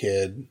rough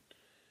kid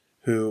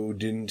who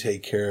didn't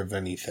take care of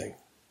anything.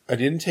 I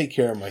didn't take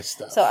care of my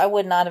stuff. So I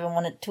would not have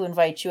wanted to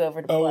invite you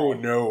over to play. Oh,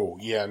 no.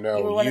 Yeah, no.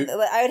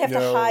 I would have to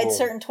hide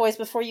certain toys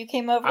before you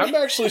came over. I'm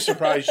actually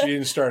surprised you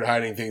didn't start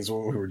hiding things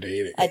when we were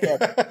dating. I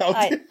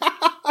did.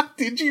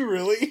 Did you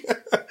really?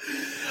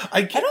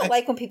 I don't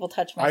like when people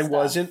touch my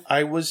stuff.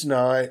 I was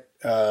not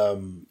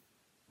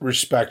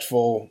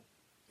respectful,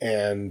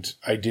 and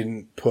I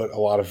didn't put a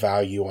lot of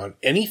value on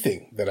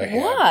anything that I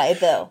had. Why,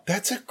 though?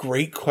 That's a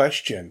great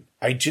question.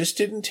 I just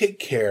didn't take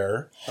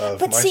care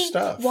of my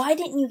stuff. Why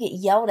didn't you get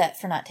yelled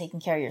at for not taking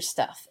care of your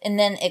stuff? And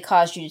then it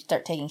caused you to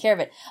start taking care of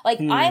it.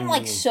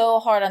 I'm so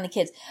hard on the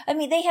kids. I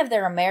mean, they have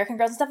their American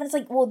Girls and stuff, and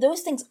it's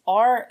those things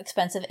are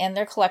expensive and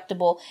they're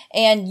collectible,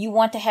 and you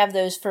want to have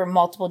those for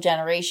multiple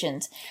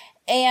generations.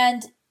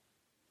 And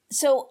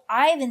so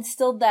I've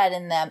instilled that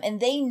in them, and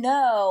they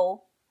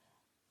know,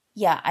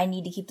 I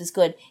need to keep this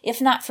good.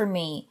 If not for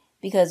me,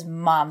 because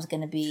mom's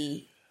going to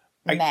be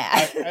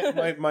mad.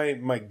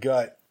 My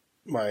gut,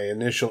 my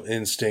initial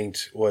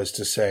instinct was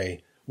to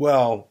say,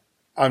 well,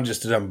 I'm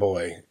just a dumb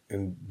boy,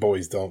 and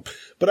boys don't.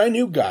 But I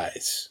knew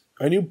guys.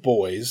 I knew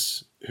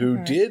boys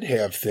who did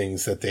have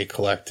things that they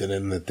collected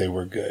and that they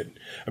were good.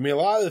 I mean, a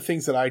lot of the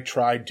things that I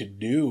tried to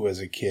do as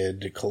a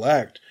kid to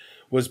collect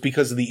was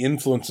because of the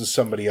influence of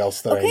somebody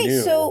else that I knew. Okay,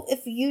 so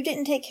if you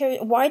didn't take care of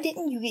it, why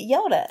didn't you get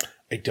yelled at?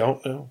 I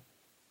don't know.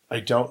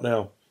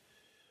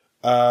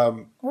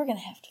 We're going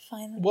to have to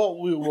find them.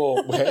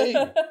 Well, hey,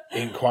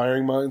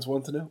 inquiring minds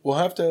want to know. We'll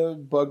have to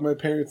bug my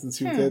parents and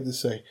see what they have to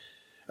say.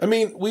 I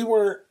mean, we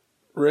weren't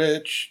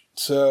rich,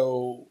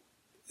 so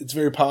it's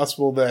very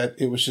possible that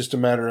it was just a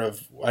matter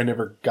of I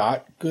never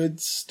got good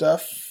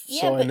stuff,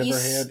 so I never had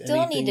anything. You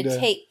still need to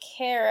take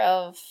care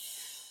of,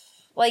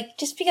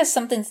 just because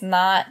something's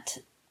not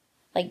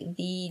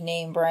the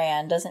name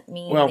brand doesn't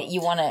mean that you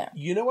want to.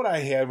 You know what I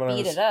had when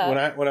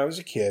I was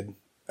a kid?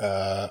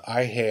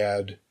 I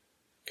had.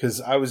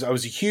 Because I was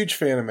a huge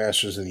fan of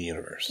Masters of the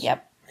Universe.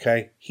 Yep.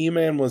 Okay?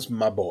 He-Man was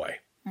my boy.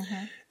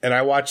 Mm-hmm. And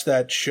I watched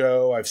that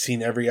show. I've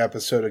seen every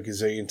episode a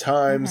gazillion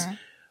times. Mm-hmm.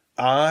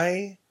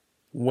 I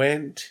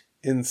went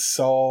and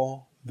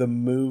saw the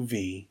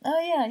movie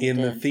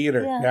in the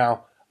theater. Yeah.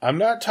 Now, I'm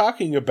not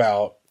talking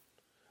about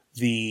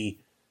the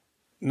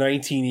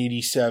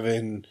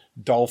 1987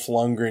 Dolph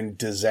Lundgren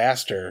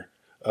disaster.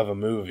 of a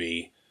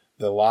movie,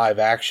 the live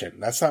action.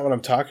 That's not what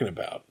I'm talking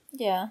about.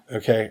 Yeah.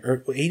 Okay.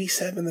 Or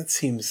 87, that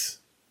seems...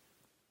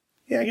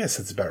 Yeah, I guess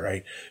that's about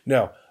right.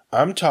 No,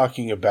 I'm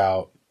talking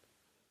about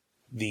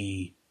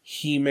the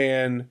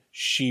He-Man,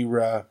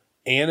 She-Ra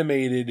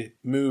animated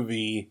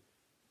movie,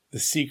 The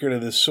Secret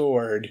of the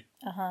Sword.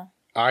 Uh-huh.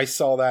 I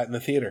saw that in the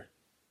theater.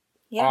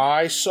 Yeah.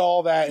 I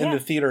saw that in the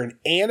theater. An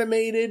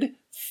animated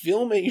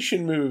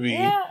filmation movie.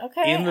 Yeah,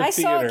 okay. In the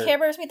theater. Saw Care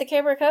Bears Meet the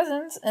Care Bear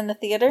Cousins in the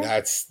theater.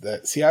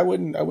 See, I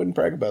wouldn't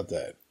brag about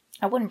that.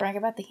 I wouldn't brag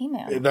about the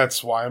He-Man.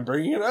 That's why I'm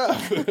bringing it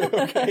up.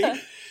 Okay.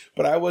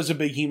 But I was a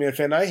big He-Man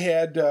fan. I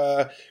had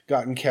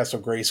gotten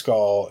Castle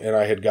Grayskull, and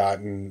I had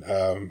gotten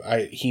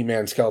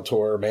He-Man,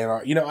 Skeletor,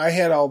 Man. You know, I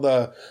had all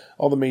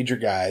the major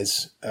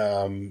guys,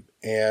 and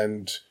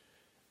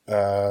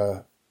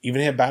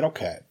even had Battle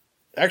Cat.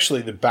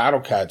 Actually, the Battle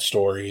Cat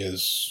story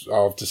is,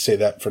 I'll have to say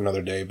that for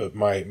another day, but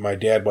my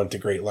dad went to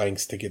great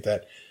lengths to get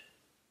that.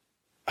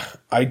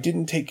 I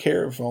didn't take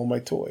care of all my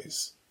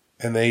toys,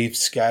 and they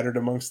scattered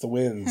amongst the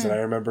winds. And I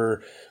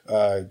remember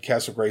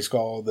Castle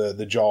Grayskull,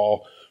 the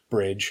Jaw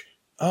Bridge.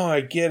 Oh,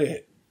 I get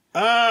it.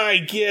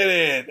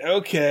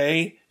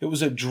 Okay. It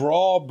was a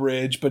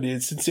drawbridge, but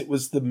since it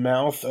was the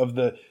mouth of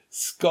the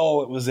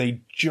skull, it was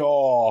a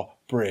jaw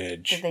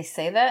bridge. Did they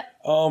say that?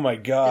 Oh my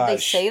gosh. Did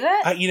they say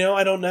that?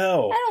 I don't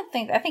know.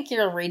 I think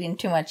you're reading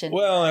too much into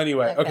Well,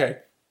 anyway, okay.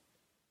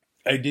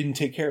 I didn't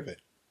take care of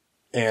it,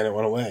 and it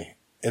went away.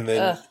 And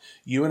then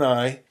you and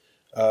I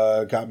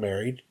got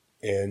married,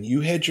 and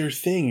you had your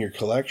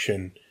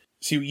collection.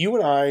 See, you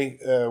and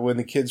I, when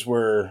the kids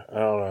were, I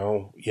don't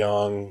know,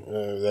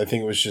 young, I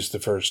think it was just the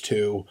first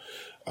two,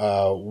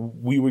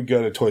 we would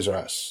go to Toys R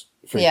Us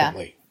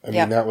frequently. Yeah. I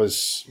mean,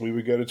 we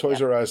would go to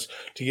Toys R Us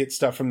to get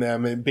stuff from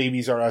them, and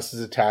Babies R Us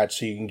is attached,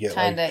 so you can get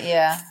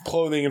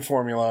clothing and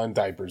formula and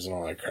diapers and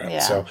all that crap. Yeah.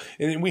 So,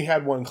 and we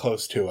had one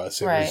close to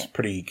us. It was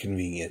pretty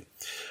convenient.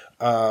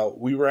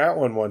 We were at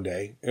one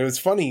day. It was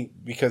funny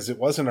because it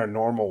wasn't our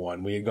normal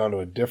one. We had gone to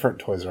a different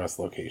Toys R Us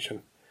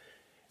location.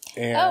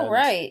 And,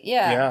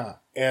 yeah.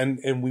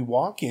 And we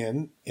walk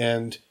in,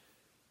 and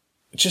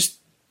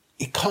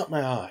it caught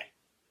my eye.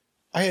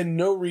 I had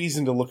no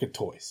reason to look at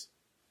toys.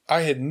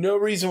 I had no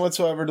reason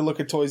whatsoever to look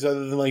at toys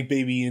other than like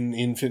baby and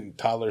infant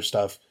toddler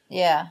stuff.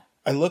 Yeah.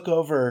 I look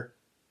over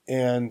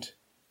and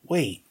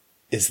wait,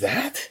 that's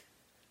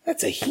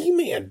a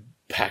He-Man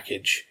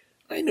package.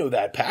 I know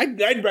that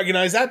I'd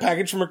recognize that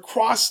package from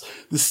across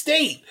the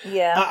state.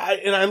 Yeah.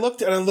 And I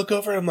look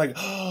over and I'm like,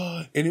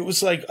 oh, and it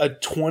was like a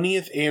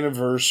 20th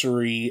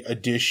anniversary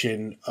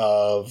edition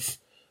of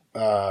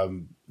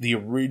the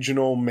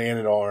original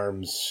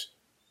Man-at-Arms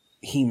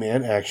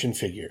He-Man action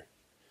figure.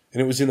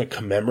 And it was in a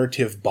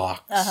commemorative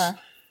box. Uh-huh.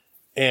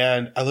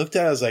 And I looked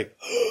at it, I was like,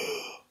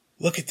 oh,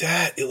 look at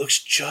that. It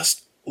looks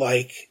just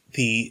like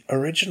the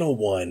original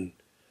one.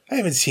 I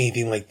haven't seen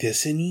anything like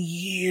this in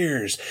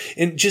years.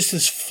 And just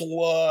this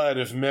flood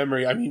of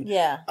memory. I mean,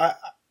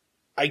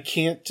 I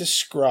can't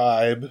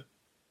describe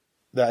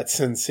that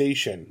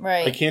sensation.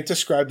 Right. I can't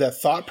describe that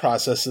thought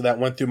process that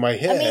went through my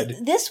head. I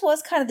mean, this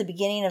was kind of the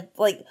beginning of,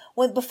 like,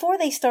 before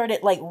they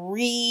started, like,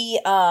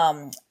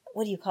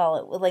 what do you call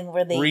it? Like,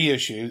 where they...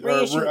 Reissued. They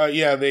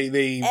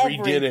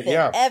redid it.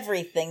 Yeah.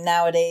 Everything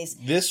nowadays.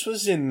 This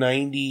was in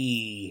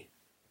 90...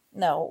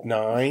 No.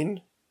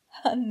 9?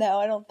 No,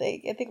 I don't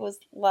think. I think it was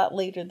a lot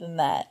later than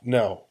that.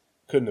 No,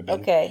 couldn't have been.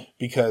 Okay.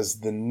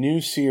 Because the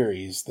new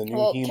series, the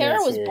new He-Man Kara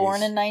was series,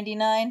 born in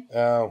 99.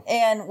 Oh.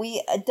 And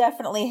we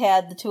definitely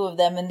had the two of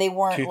them, and they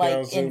weren't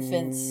like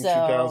infants. So,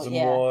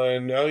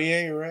 2001. Yeah. Oh,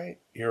 yeah, you're right.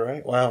 You're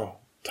right. Wow.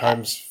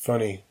 Time's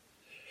funny.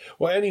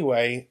 Well,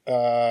 anyway,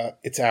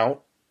 it's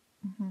out.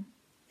 Mm-hmm.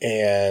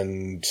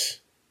 And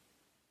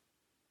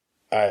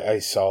I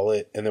saw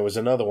it, and there was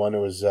another one. It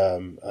was...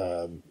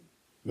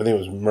 I think it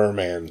was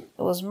Merman.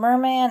 It was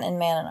Merman and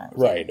Man-at-Arms.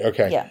 Right,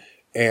 okay. Yeah.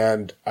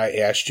 And I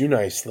asked you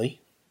nicely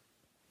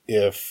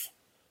if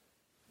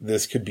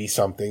this could be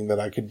something that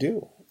I could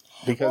do.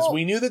 Because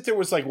we knew that there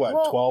was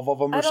 12 of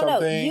them or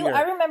something?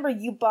 I remember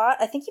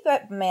I think you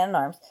bought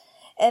Man-at-Arms.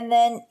 And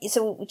then,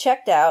 so we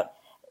checked out,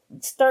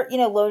 start,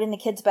 loading the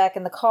kids back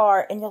in the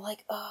car, and you're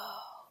like, oh,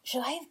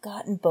 should I have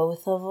gotten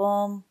both of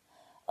them?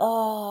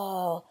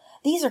 Oh,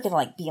 these are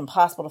going to be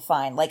impossible to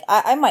find. Like,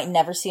 I might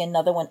never see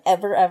another one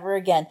ever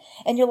again.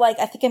 And you're like,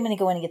 I think I'm going to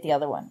go in and get the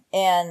other one.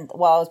 And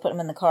while I was putting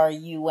them in the car,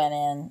 you went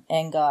in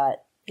and got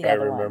the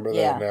other one. I remember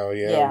that now,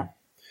 yeah.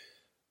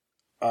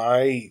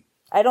 I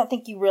don't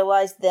think you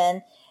realized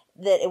then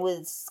that it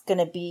was going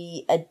to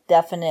be a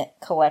definite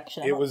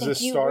collection. It was a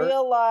start. You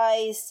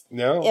realized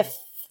if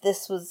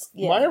this was...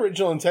 Yeah. My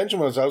original intention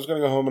was I was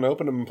going to go home and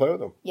open them and play with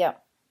them. Yeah.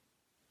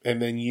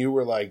 And then you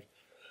were like,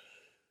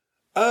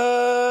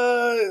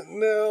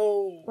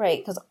 no. Right,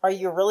 because are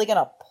you really going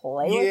to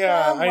play with them?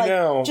 Yeah, I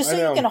know. Just so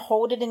you're going to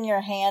hold it in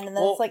your hand and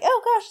then it's like,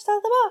 oh gosh, it's out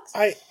of the box.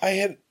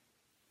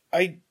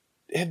 I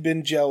had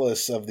been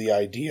jealous of the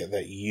idea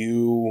that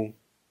you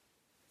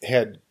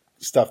had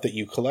stuff that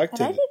you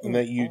collected and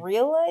that you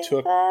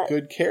took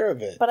good care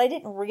of it. But I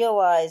didn't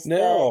realize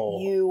that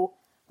you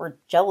were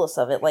jealous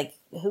of it. Like,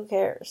 who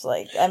cares?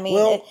 Like, I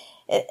mean,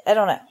 I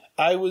don't know.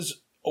 I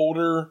was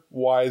older,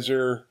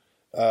 wiser,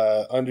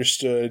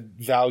 understood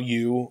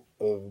value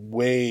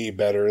way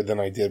better than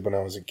I did when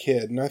I was a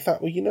kid. And I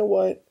thought, well, you know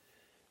what?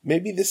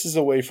 Maybe this is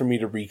a way for me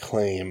to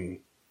reclaim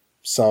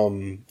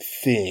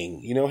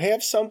something,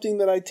 have something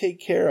that I take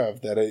care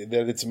of, that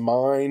it's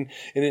mine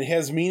and it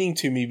has meaning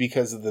to me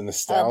because of the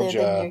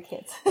nostalgia. Other than your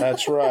kids.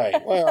 That's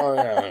right. Well,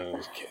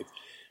 yeah, kids.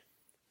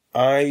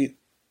 I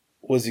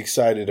was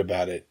excited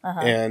about it.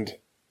 And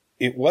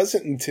it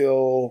wasn't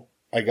until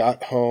I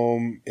got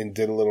home and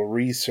did a little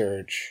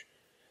research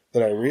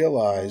that I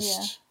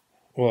realized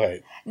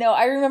what? No,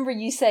 I remember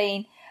you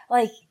saying,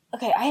 like,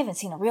 okay, I haven't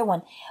seen a real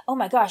one. Oh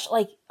my gosh,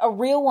 like, a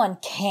real one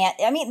can't,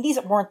 I mean, these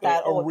weren't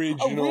that old. A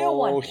real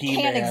one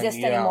can't exist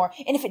anymore.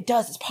 And if it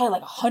does, it's probably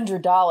like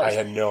 $100. I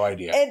had no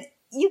idea. And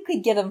you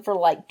could get them for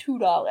like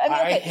 $2. I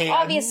mean, okay,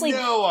 obviously,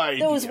 no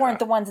idea. Those weren't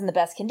the ones in the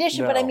best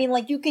condition, but I mean,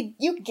 like, you could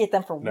get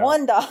them for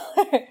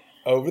 $1.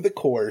 Over the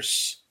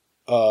course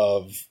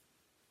of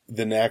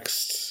the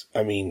next,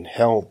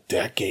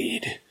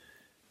 decade.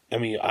 It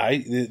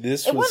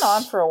went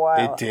on for a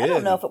while. It did. I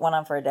don't know if it went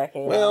on for a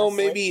decade. Well,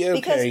 honestly. Maybe, okay.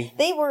 Because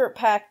they were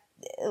packed.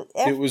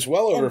 It was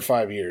well over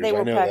 5 years. They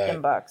were packed that.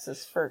 in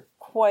boxes for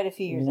quite a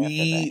few years after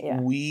that.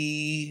 Yeah.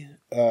 We,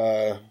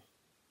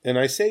 and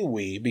I say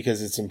we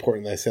because it's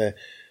important that I say,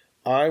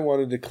 I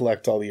wanted to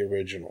collect all the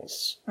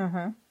originals.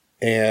 Mm-hmm.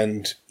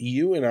 And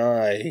you and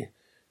I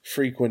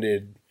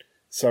frequented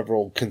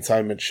several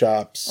consignment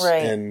shops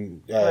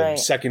and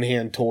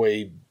secondhand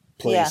toy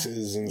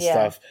places and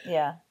stuff.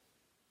 Yeah.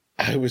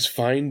 I was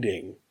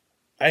finding,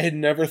 I had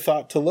never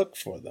thought to look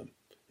for them.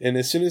 And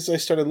as soon as I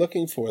started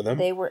looking for them,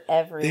 they were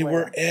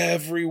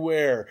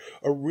everywhere.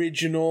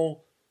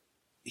 Original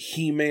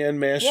He-Man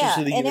Masters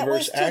of the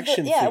Universe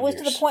action figures. It was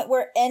to the point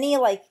where any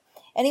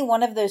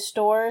one of those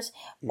stores,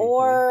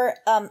 or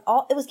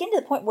it was getting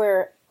to the point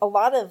where a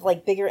lot of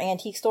like bigger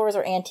antique stores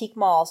or antique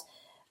malls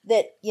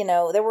that,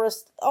 there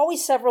was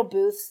always several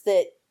booths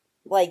that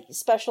like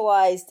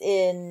specialized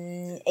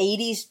in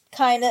 80s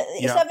kind of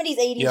 70s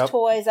 80s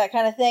toys, that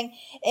kind of thing,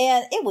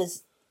 and it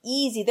was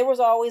easy. There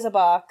was always a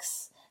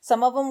box.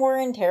 Some of them were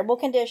in terrible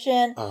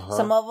condition.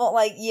 Some of them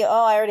I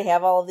already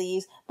have all of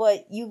these,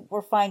 but you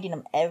were finding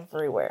them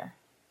everywhere.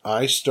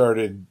 I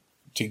started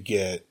to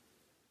get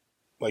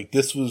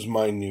this was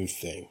my new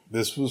thing.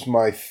 This was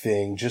my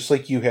thing. Just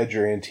like you had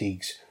your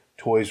antiques,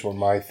 toys were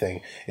my thing.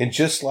 And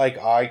just like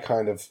I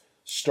kind of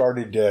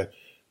started to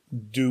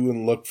do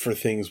and look for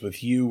things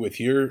with you, with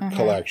your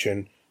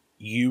collection,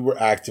 you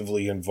were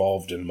actively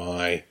involved in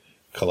my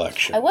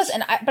collection. I was,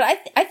 but I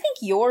think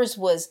yours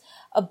was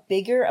a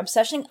bigger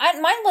obsession.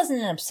 Mine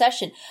wasn't an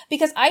obsession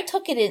because I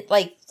took it in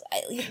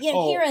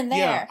here and there.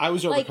 Yeah, I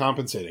was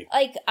overcompensating.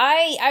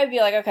 I'd be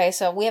like, okay,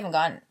 so we haven't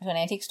gone to an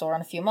antique store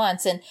in a few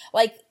months, and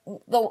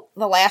the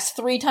last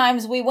 3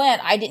 times we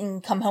went, I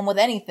didn't come home with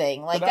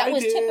anything. That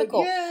was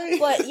typical. Yay.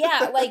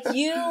 But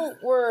you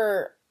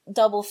were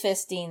double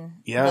fisting.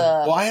 Yeah.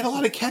 Well, I had a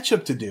lot of catch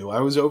up to do.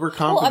 I was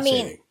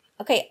overcompensating.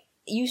 Okay,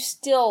 you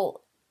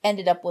still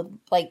ended up with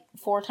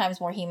 4 times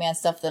more He-Man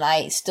stuff than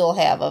I still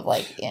have of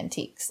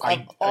antiques.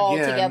 All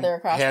together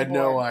across the board. I had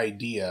no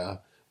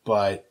idea,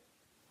 but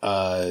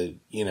I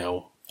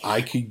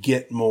could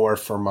get more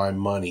for my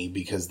money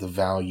because the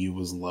value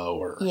was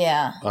lower.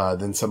 Yeah.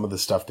 Than some of the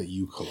stuff that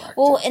you collected.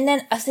 Well, and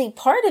then I think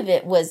part of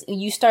it was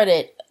you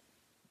started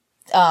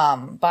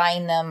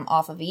buying them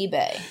off of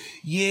eBay.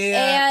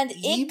 Yeah. And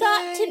it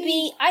got to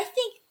be, I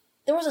think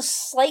there was a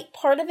slight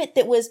part of it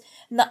that was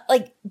not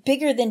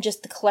bigger than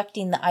just the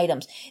collecting the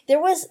items. There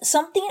was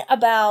something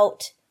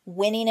about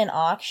winning an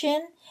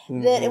auction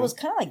that it was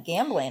kind of like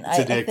gambling. It's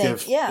addictive. I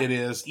think. Yeah. It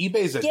is.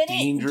 eBay's a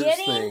dangerous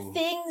thing. Getting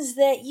things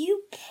that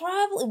you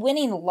probably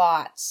winning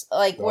lots,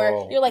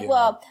 where you're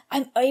well,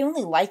 I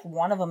only like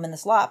one of them in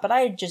this lot, but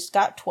I just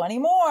got 20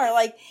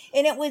 more.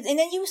 And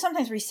then you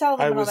sometimes resell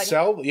them. But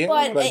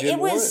it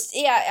was.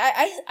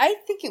 I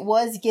think it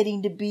was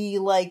getting to be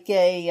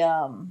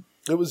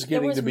It was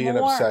getting to be an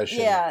obsession.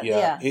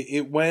 Yeah.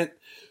 It went.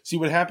 See,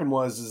 what happened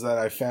was that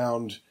I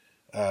found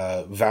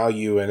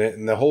value in it,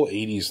 and the whole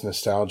 80s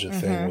nostalgia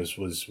thing was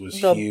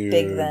huge.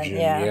 Big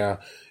then,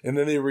 and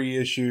then they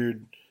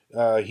reissued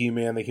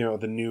He-Man. They came out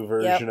with a new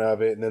version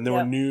of it, and then there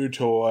were new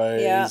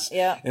toys.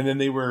 And then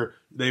they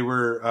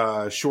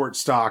were short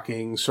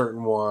stocking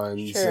certain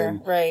ones. Sure,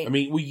 and, right. I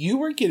mean, you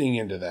were getting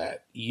into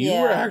that. You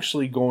were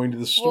actually going to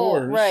the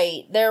stores. Well,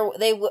 right.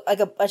 They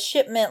a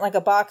shipment,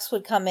 a box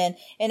would come in,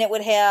 and it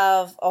would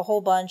have a whole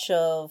bunch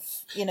of,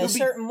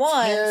 certain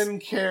ones. 10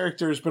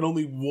 characters, but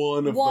only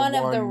one of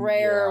the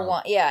rare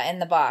one. Yeah, in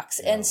the box.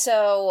 Yeah. And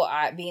so,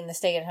 being the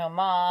stay-at-home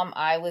mom,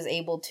 I was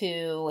able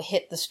to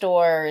hit the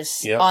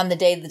stores on the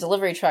day the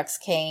delivery trucks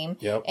came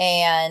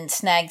and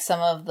snag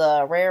some of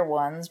the rare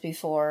ones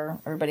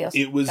before everybody else got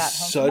home. It was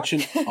such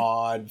an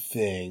odd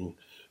thing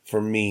for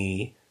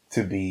me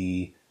to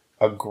be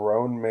a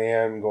grown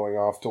man going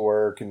off to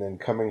work and then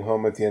coming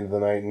home at the end of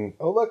the night and,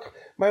 oh, look,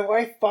 my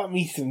wife bought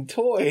me some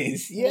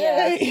toys.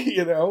 Yay!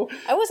 Yeah.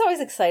 I was always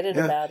excited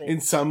about it.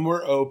 And some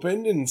were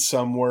opened and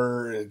some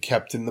were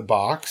kept in the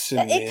box.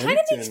 And it kind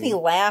of makes me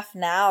laugh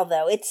now,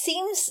 though. It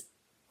seems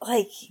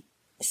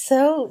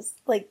so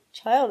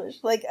childish.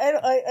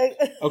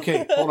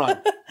 Okay, hold on.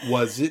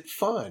 Was it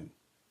fun?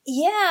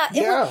 Yeah.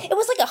 It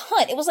was like a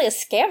hunt. It was like a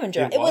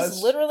scavenger. It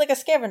was literally like a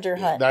scavenger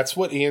hunt. That's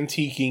what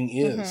antiquing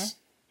is.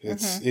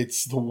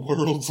 It's the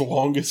world's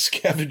longest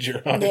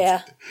scavenger hunt.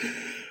 Yeah.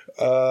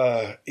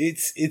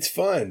 It's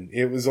fun.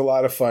 It was a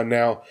lot of fun.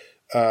 Now,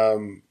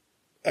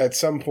 at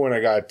some point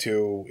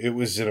it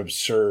was an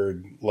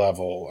absurd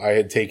level. I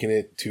had taken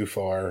it too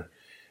far,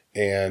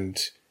 and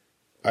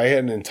I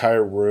had an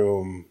entire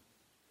room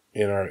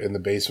in the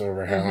basement of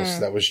our house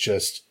that was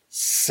just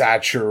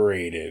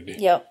saturated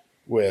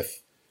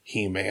with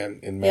He-Man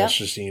and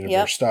Masters of the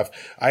Universe stuff.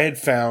 I had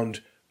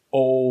found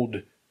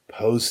old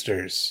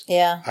posters.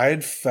 Yeah. I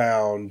had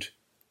found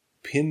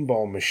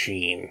pinball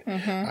machine.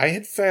 I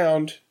had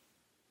found,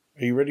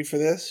 are you ready for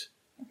this?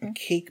 A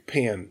cake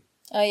pan.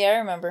 Oh, yeah, I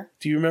remember.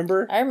 Do you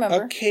remember? I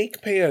remember. A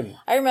cake pan.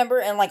 I remember,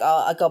 and like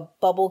a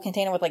bubble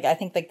container with I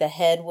think the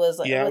head was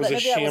like... Yeah, it was a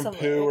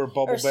shampoo or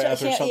bubble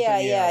bath or something.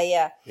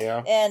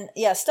 Yeah.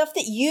 And stuff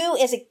that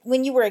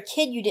when you were a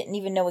kid, you didn't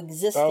even know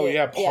existed. Oh,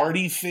 yeah,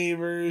 party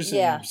favors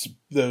and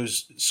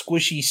those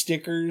squishy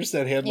stickers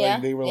that had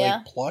they were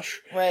like plush.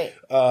 Right.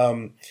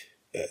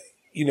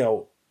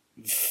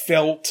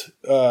 Felt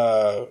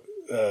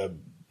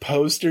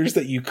posters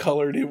that you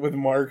colored in with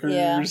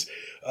markers.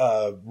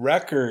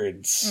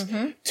 Records,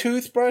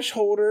 toothbrush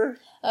holder.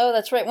 Oh,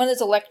 that's right. One of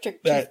those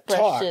electric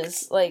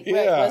toothbrushes, right,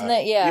 wasn't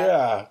it?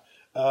 Yeah.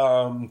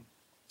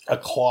 A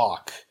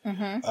clock.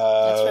 That's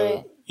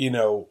right.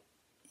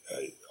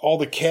 All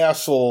the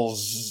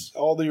castles,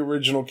 all the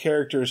original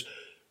characters,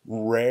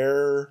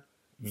 rare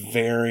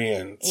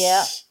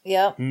variants.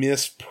 Yeah.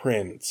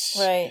 Misprints.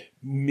 Right.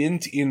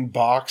 Mint in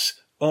box,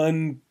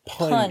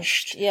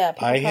 unpunched. Yeah,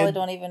 people probably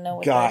don't even know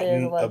what that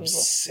is. A lot of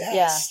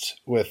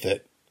obsessed with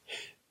it.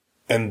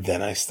 And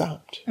then I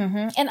stopped.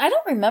 And I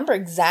don't remember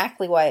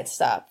exactly why it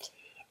stopped.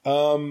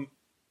 I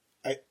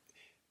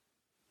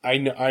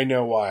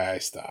know why I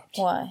stopped.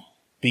 Why?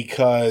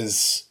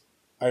 Because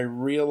I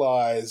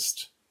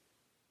realized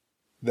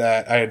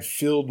that I had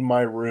filled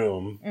my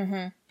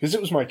room. Because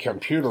it was my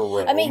computer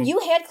room. I mean, you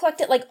had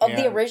collected,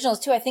 the originals,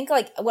 too. I think,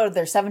 what are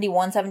there,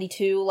 71,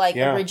 72,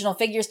 original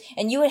figures.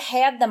 And you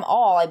had them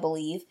all, I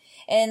believe.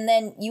 And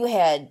then you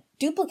had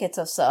duplicates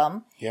of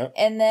some. Yep.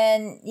 And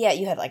then,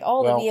 you had,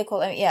 the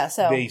vehicles.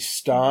 So. They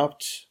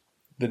stopped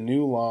the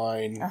new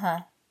line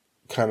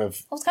kind of...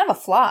 It was kind of a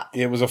flop.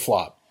 It was a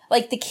flop.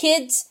 The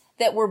kids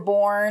that were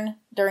born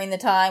during the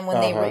time when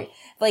they were...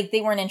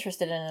 they weren't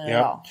interested in it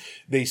at all.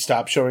 They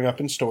stopped showing up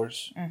in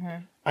stores.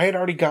 I had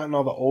already gotten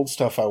all the old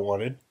stuff I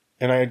wanted,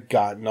 and I had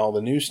gotten all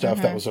the new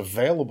stuff that was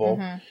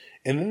available.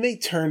 And then they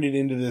turned it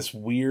into this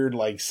weird,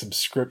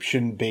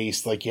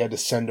 subscription-based, you had to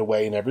send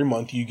away, and every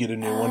month you get a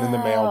new one in the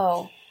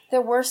mail.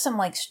 There were some,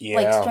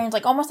 strange,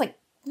 almost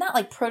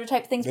not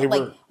prototype things, they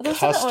but were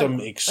custom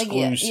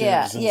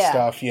exclusives and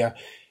stuff. Yeah.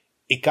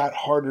 It got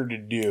harder to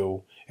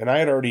do, and I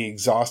had already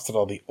exhausted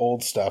all the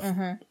old stuff,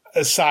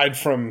 aside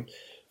from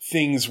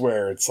things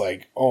where it's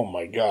oh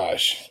my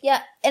gosh.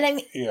 Yeah, and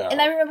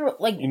I remember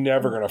you're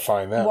never gonna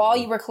find that while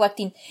you were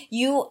collecting.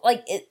 You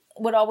it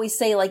would always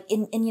say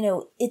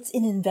it's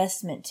an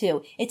investment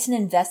too. It's an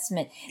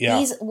investment. Yeah.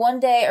 These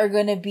one day are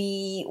going to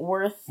be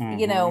worth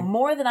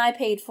more than I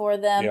paid for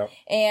them,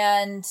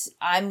 and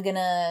I'm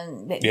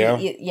gonna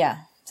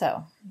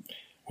So,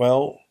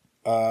 well,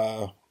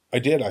 I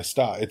did. I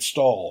stopped. It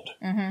stalled,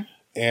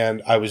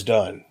 and I was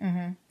done.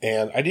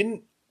 And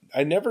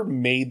I never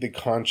made the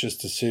conscious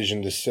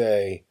decision to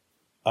say,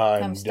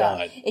 I'm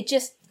done. It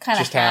just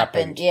kind of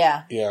happened.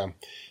 Yeah. Yeah.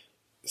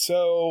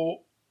 So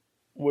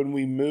when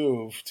we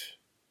moved,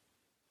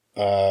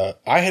 I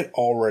had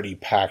already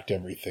packed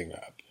everything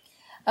up.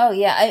 Oh,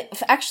 yeah.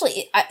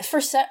 For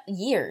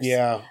years.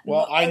 Yeah.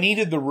 Well, I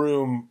needed the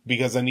room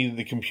because I needed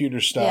the computer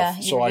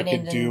stuff so I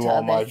could do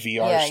all my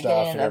VR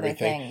stuff and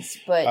everything. Things.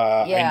 But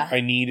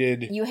I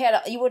needed. You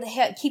would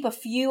keep a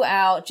few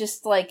out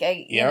just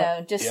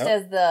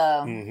as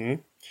the.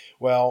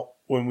 Well,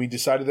 when we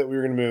decided that we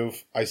were going to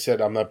move, I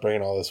said, I'm not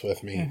bringing all this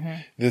with me.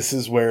 This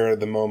is where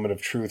the moment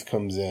of truth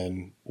comes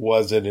in.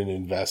 Was it an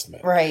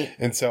investment? Right.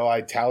 And so I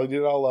tallied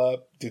it all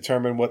up,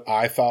 determined what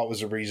I thought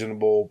was a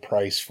reasonable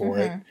price for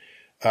it.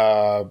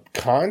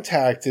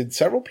 Contacted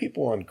several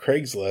people on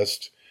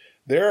Craigslist.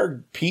 There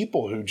are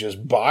people who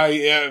just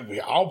buy,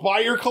 I'll buy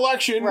your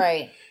collection.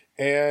 Right.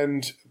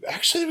 And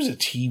actually there was a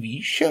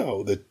TV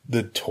show,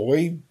 the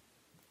Toy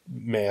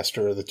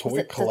Master or the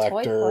Toy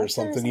Collector or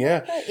something.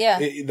 Yeah.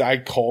 I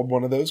called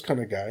one of those kind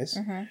of guys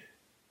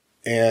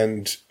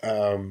and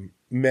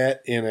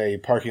met in a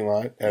parking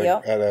lot at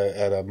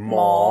a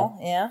mall.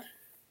 Yeah.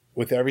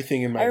 With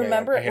everything in my van. I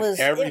remember it was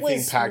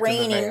packed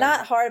raining, in the van.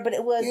 not hard, but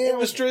it was... It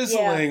was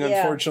drizzling,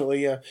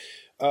 unfortunately, had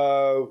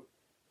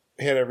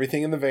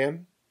everything in the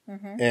van.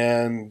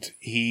 And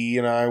he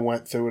and I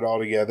went through it all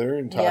together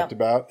and talked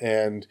about,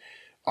 and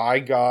I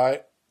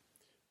got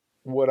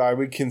what I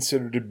would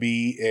consider to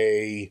be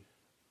a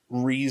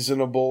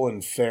reasonable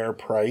and fair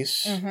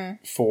price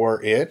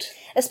for it.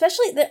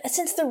 Especially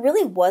since there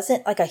really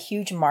wasn't like a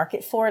huge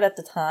market for it at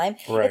the time.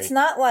 Right. It's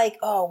not like,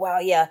 oh, wow,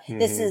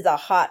 this is a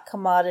hot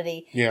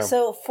commodity. Yeah.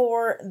 So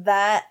for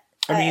that,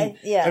 I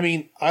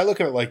mean, I look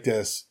at it like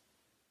this.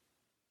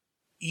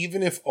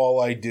 Even if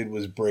all I did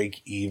was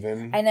break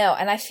even. I know,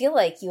 and I feel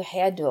like you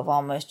had to have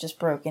almost just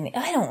broken it.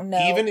 I don't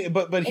know.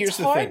 But here's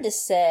the thing. It's hard to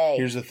say.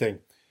 Here's the thing.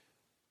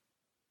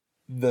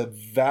 The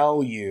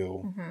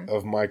value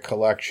of my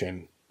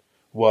collection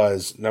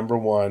was, number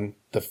one,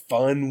 the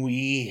fun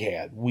we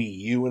had.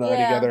 You and I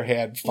together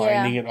had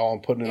finding it all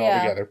and putting it all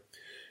together.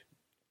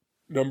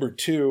 Number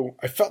two,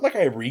 I felt like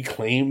I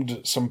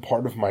reclaimed some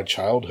part of my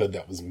childhood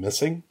that was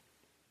missing.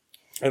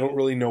 I don't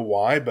really know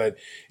why, but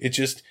it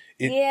just...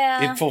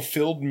 It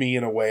fulfilled me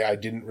in a way I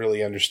didn't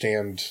really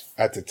understand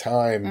at the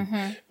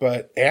time.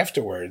 But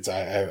afterwards,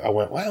 I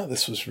went, wow,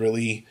 this was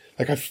really,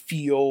 like, I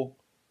feel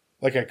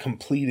like I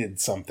completed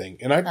something.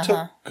 And I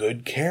took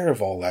good care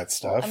of all that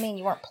stuff. Well, I mean,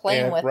 you weren't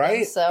playing with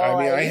them, so...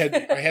 I mean, I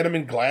had them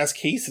in glass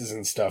cases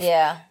and stuff.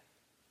 Yeah.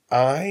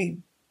 I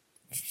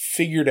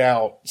figured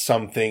out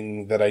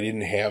something that I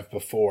didn't have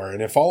before.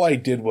 And if all I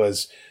did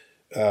was,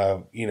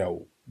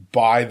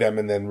 buy them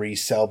and then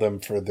resell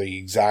them for the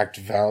exact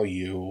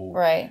value...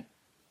 Right.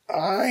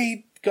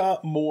 I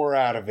got more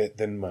out of it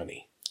than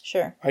money.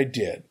 Sure. I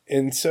did.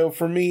 And so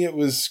for me, it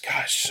was,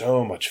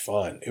 so much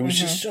fun. It was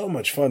just so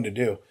much fun to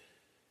do.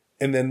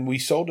 And then we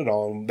sold it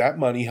all. And that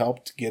money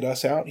helped get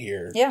us out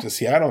here to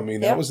Seattle. I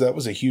mean, that was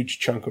a huge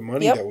chunk of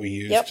money that we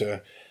used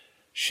to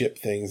ship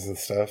things and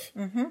stuff.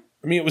 I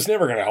mean, it was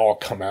never going to all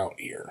come out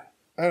here.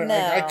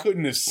 I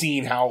couldn't have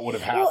seen how it would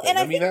have happened. Well,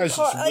 I mean, that was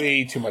just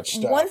way too much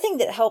stuff. One thing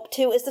that helped,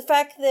 too, is the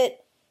fact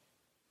that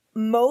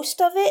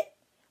most of it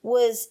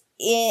was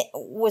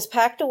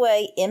packed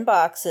away in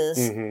boxes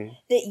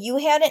that you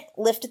hadn't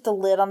lifted the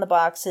lid on the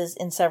boxes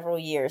in several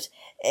years.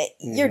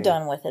 You're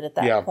done with it at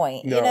that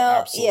point. No,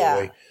 absolutely.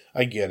 Yeah.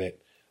 I get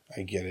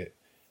it.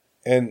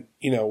 And,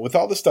 with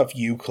all the stuff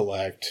you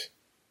collect,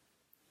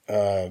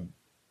 I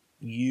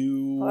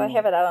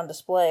have it out on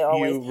display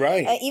always.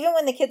 Right. Even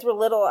when the kids were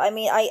little, I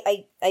mean,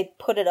 I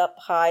put it up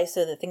high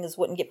so that things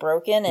wouldn't get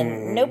broken,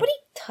 and nobody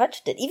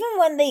touched it. Even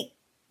when they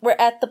were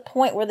at the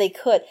point where they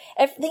could.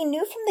 They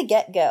knew from the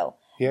get-go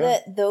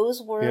that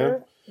those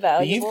were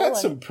valuable. You've got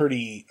some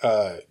pretty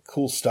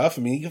cool stuff.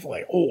 I mean, you have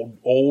like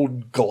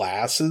old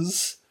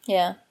glasses.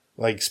 Yeah.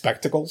 Like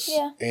spectacles.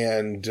 Yeah.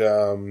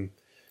 And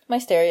my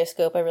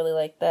stereoscope, I really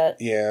like that.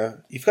 Yeah.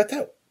 You've got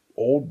that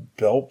old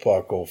belt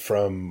buckle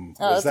from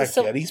was that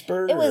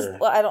Gettysburg? It was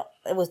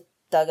it was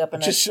dug up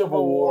in a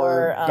Civil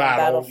War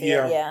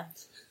battlefield. Yeah.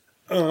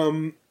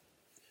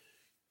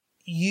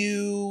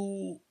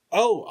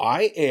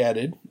 I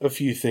added a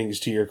few things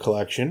to your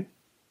collection.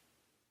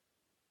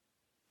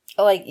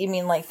 Oh, like, you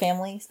mean like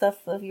family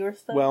stuff of your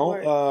stuff?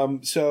 Well,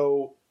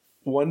 so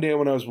one day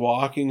when I was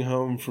walking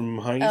home from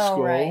high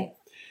school,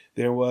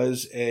 there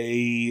was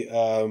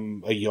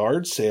a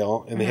yard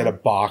sale, and they had a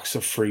box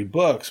of free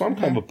books. So I'm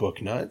kind of a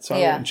book nut, so I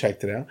went and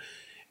checked it out.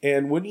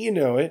 And wouldn't you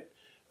know it,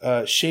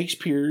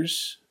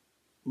 Shakespeare's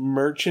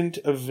Merchant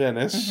of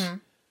Venice,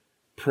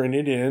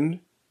 printed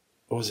in,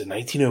 what was it,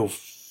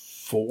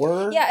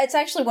 1904? Yeah, it's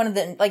actually one of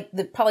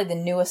the probably the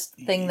newest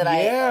thing that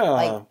I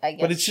guess.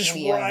 But it's just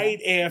right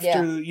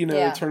after,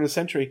 the turn of the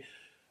century.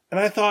 And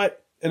I thought,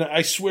 and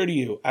I swear to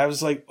you, I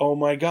was like, oh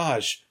my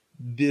gosh,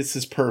 this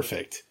is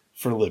perfect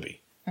for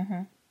Libby.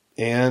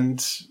 And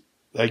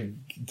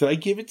did I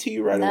give it to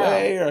you right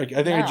away? Or I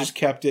think I just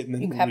kept it and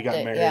then we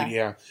got married.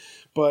 Yeah.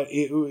 But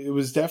it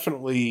was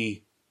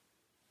definitely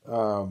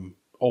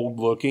old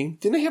looking.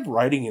 Didn't it have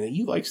writing in it?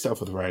 You like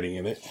stuff with writing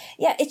in it.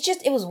 Yeah,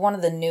 it was one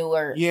of the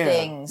newer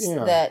things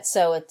that,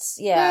 so it's,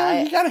 you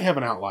gotta have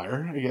an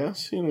outlier, I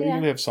guess. You're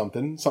gonna have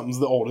something. Something's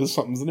the oldest,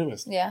 something's the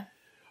newest. Yeah.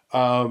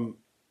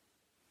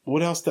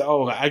 What else?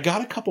 I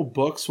got a couple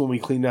books when we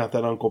cleaned out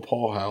that Uncle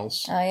Paul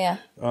house. Oh, yeah.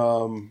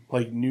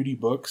 Like nudie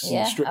books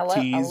and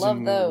striptease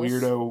and those.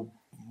 Weirdo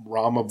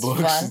Rama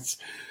books.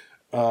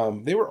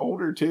 They were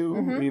older too,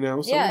 Some of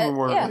them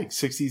were like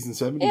 60s and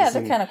 70s. Yeah,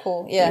 they're kind of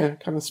cool. Yeah,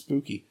 kind of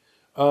spooky.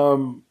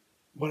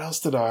 What else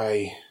did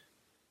I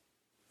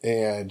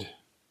add?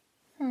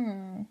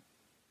 I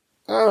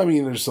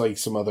mean, there's like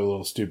some other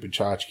little stupid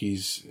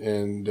tchotchkes,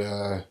 and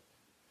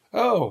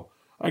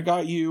I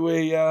got you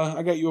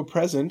a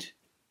present,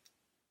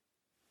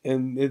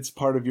 and it's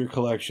part of your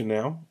collection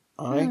now.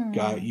 I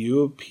got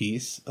you a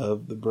piece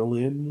of the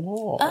Berlin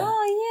Wall.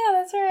 Oh yeah,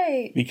 that's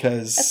right.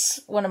 Because that's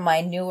one of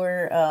my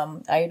newer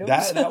items.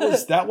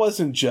 That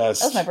wasn't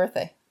just. That was my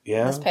birthday.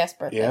 Yeah. This past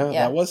birthday. Yeah.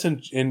 That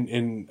wasn't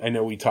in I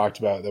know we talked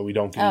about that we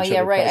don't give each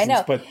other presents. I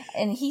know. But,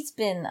 and he's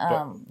been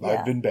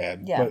I've been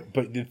bad. Yeah.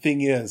 But the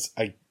thing is,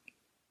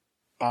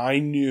 I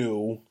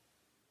knew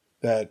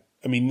that,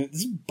 I mean,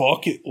 this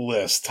bucket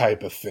list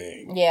type of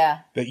thing. Yeah.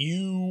 That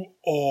you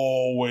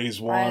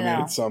always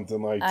wanted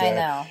something like that. I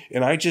know.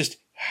 And I just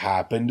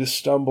happened to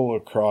stumble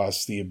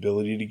across the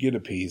ability to get a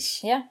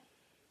piece. Yeah.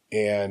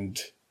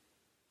 And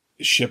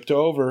shipped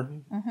over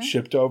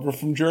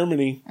from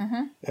Germany.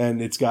 Mm-hmm.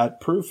 And it's got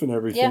proof and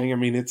everything. Yeah. I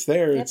mean, it's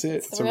there. Yep,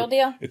 it's the real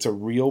deal. It's a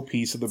real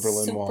piece of the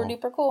Berlin Wall. Super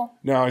duper cool.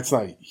 No, it's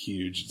not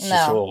huge. It's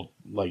just a little,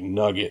 like,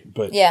 nugget.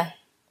 But yeah.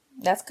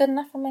 That's good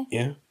enough for me.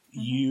 Yeah. Mm-hmm.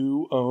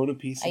 You own a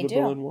piece of the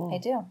Berlin Wall. I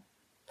do.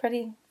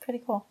 Pretty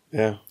cool.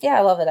 Yeah. Yeah,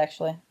 I love it,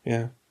 actually.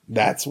 Yeah.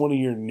 That's one of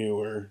your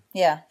newer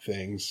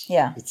things.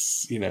 Yeah.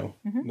 It's,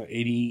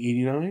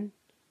 89?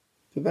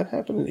 Did that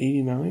happen in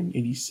 89,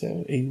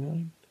 87,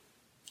 89?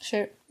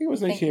 Sure. I think it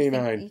was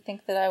 1989. You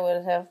think that I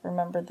would have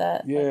remembered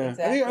that? Yeah. Like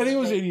exactly. I think it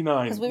was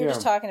 89. Because we were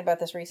just talking about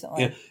this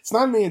recently. Yeah. It's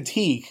not an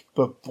antique,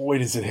 but boy,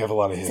 does it have a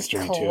lot of history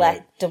to it.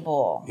 It's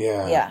collectible.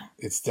 Yeah. Yeah.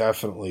 It's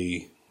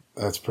definitely,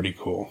 that's pretty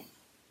cool.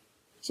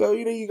 So,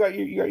 you got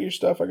your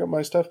stuff. I got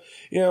my stuff.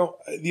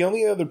 The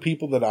only other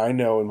people that I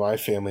know in my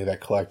family that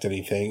collect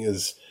anything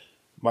is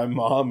my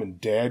mom and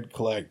dad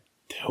collect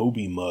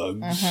Toby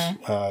mugs.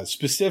 Mm-hmm.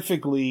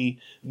 Specifically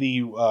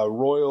the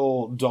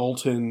Royal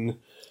Dalton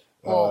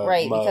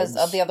right, mugs. because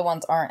of the other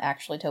ones aren't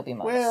actually Toby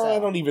mugs. Well, I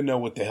don't even know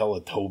what the hell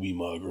a Toby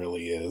mug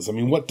really is. I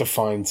mean, what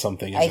defines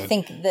something? I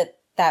think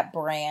that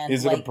brand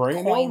is it a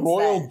brand? No,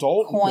 Royal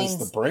Dalton is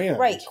the brand,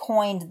 right?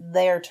 Coined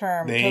their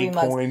term. They Toby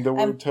mugs. Coined the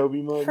word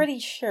Toby mug. Pretty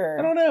sure.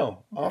 I don't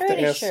know. I'll have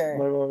to ask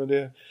my mom and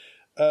dad.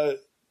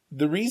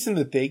 The reason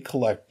that they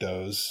collect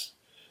those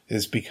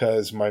is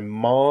because my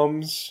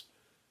mom's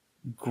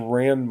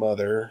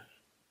grandmother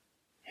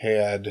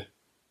had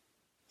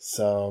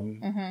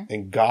some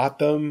and got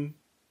them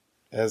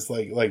as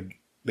like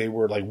they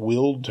were like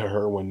willed to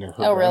her when her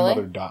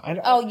grandmother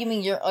died. You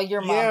mean your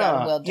mom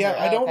got willed to her?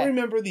 Yeah, I don't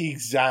remember the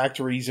exact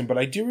reason, but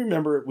I do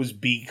remember it was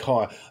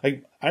because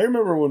I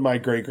remember when my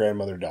great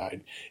grandmother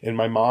died, and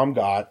my mom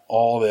got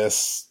all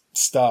this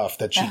stuff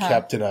that she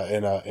kept in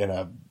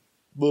a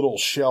little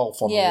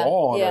shelf on the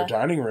wall in our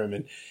dining room,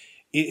 and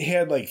it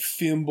had like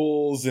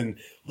thimbles and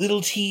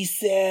little tea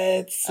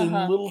sets and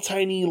little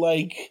tiny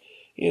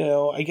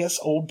I guess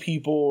old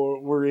people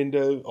were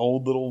into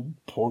old little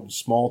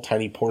small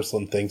tiny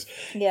porcelain things.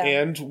 Yeah.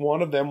 And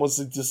one of them was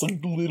just like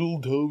little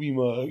Toby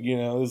mug,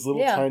 this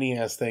little tiny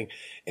ass thing.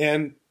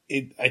 And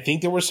I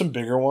think there were some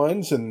bigger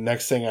ones, and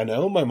next thing I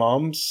know, my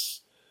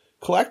mom's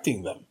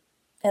collecting them.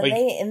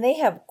 And they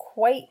have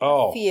quite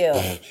a few.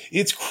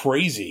 It's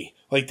crazy.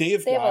 Like they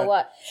have a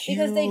lot.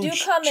 Because they do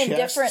come in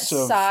different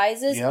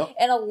sizes,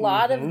 and a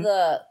lot of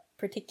the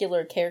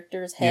particular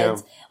characters'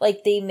 heads,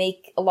 like they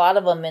make a lot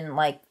of them in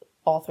like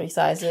all three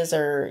sizes,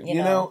 or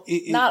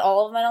not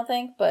all of them, I don't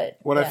think. But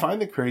what I find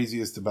the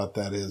craziest about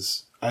that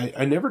is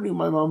I never knew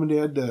my mom and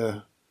dad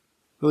to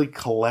really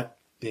collect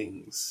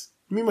things.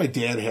 I mean, my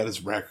dad had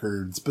his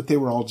records, but they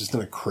were all just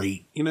in a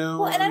crate,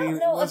 Well, and I don't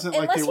know unless he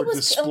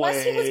was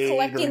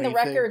collecting the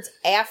records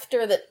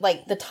after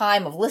the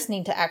time of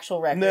listening to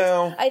actual records.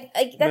 No,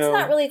 that's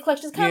not really a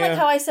collection. It's kind of like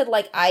how I said,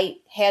 like, I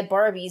had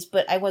Barbies,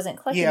 but I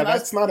wasn't collecting them. Yeah,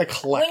 that's not a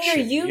collection.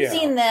 When you're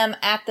using them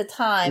at the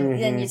time,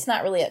 then it's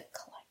not really a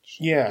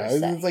collection. Yeah,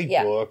 it's like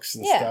books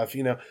and stuff.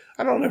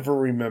 I don't ever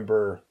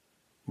remember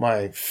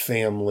my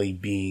family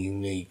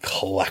being a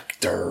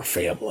collector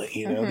family.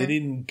 They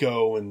didn't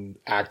go and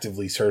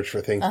actively search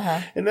for things.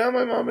 And now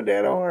my mom and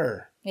dad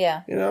are.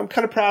 Yeah. I'm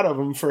kind of proud of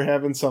them for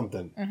having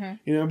something.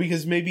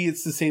 Because maybe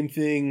it's the same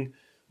thing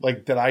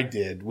like that I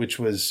did, which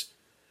was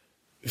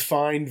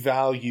find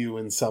value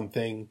in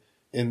something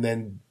and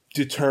then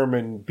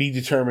be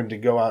determined to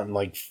go out and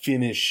like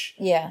finish,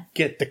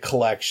 get the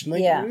collection.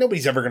 Like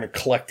nobody's ever going to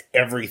collect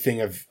everything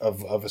of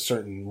a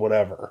certain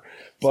whatever.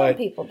 But some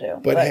people do.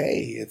 But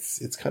hey,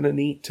 it's kind of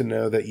neat to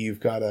know that you've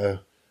got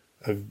a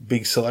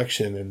big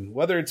selection, and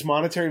whether it's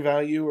monetary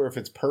value or if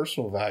it's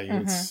personal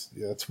value,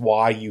 that's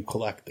why you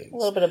collect things. A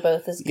little bit of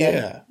both is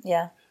good.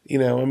 Yeah.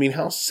 I mean,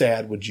 how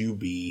sad would you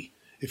be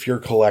if your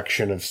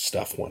collection of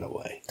stuff went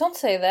away? Don't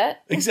say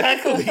that.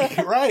 Exactly.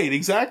 Right.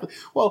 Exactly.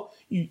 Well,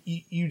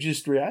 you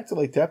just reacted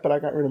like that, but I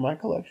got rid of my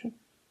collection.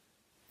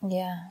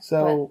 Yeah.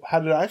 So how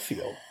did I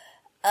feel?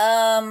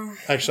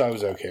 Actually, I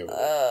was okay with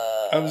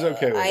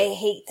it. I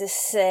hate to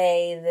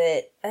say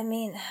that. I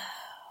mean,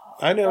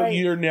 I know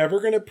you're never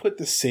going to put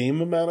the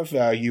same amount of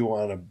value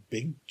on a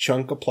big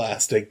chunk of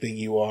plastic that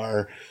you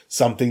are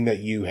something that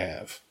you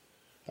have.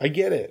 I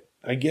get it.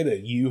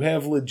 You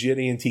have legit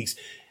antiques.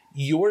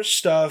 Your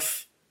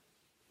stuff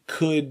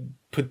could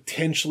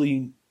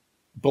potentially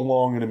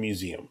belong in a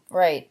museum.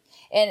 Right.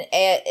 And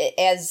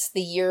as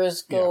the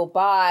years go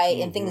by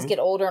and things get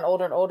older and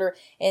older and older,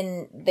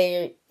 and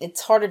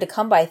it's harder to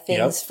come by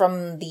things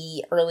from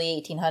the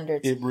early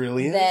 1800s. It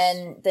really is.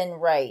 Then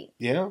right.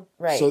 Yeah.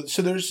 Right. So it's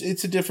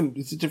a different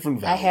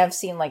value. I have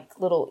seen like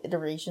little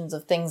iterations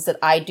of things that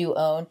I do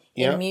own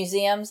in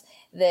museums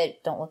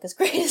that don't look as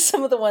great as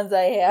some of the ones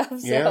I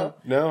have. So, yeah.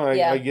 No,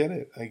 I get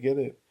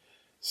it.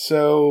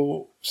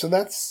 So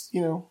that's,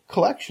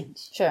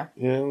 collections. Sure.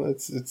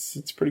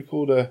 It's pretty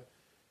cool to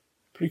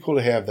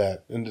have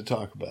that and to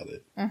talk about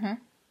it. Mm-hmm.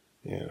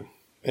 Yeah.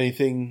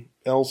 Anything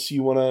else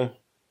you want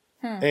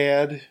to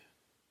add?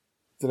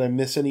 Did I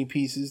miss any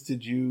pieces?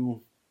 Did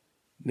you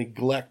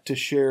neglect to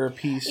share a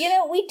piece.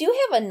 We do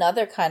have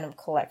another kind of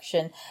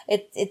collection.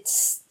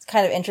 It's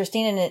kind of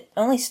interesting, and it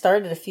only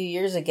started a few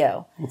years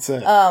ago. What's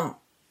that?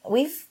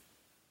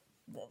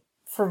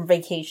 From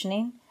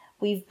vacationing,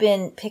 we've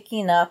been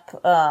picking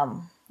up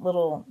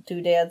little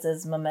doodads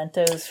as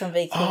mementos from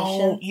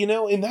vacation.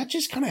 Oh, and that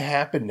just kind of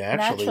happened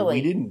naturally.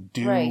 We didn't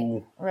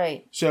do...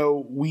 Right.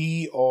 So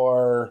we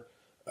are...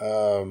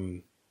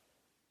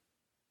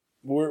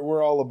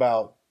 we're all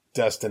about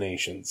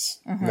destinations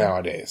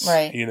nowadays.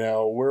 Right.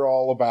 We're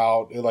all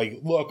about, like,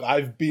 look,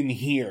 I've been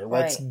here.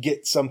 Let's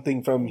get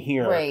something from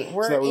here. Right.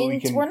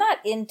 We're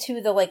not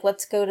into the, like,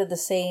 let's go to the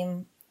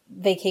same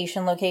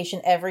vacation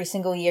location every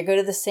single year, go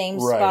to the same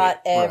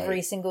spot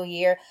every single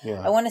year. Yeah.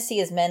 I want to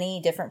see as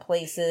many different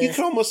places. You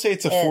can almost say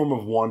it's a form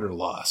of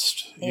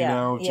wanderlust.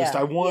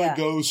 I want to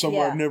go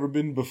somewhere I've never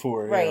been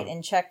before. Right,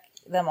 and check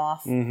them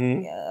off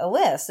a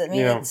list. I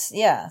mean, it's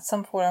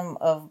some form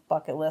of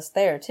bucket list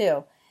there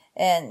too.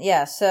 And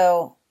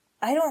so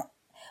I don't.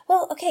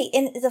 Well, okay.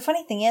 And the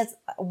funny thing is,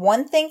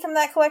 one thing from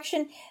that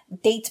collection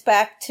dates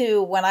back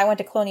to when I went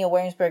to Colonial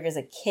Williamsburg as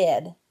a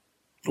kid.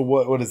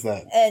 What is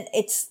that? And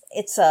it's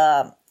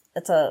a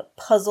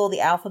puzzle,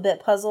 the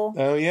alphabet puzzle.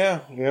 Oh yeah.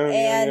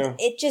 And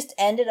it just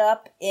ended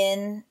up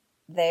in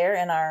there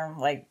in our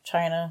like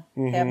China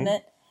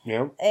cabinet.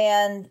 Yeah.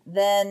 And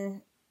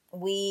then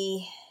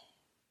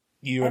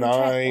you and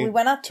I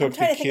went up, took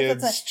the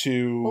kids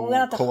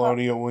to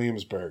Colonial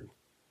Williamsburg.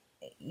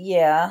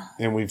 Yeah.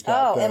 And we've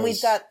got we've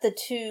got the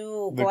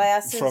two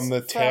glasses from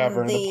the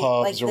tavern, the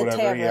pubs or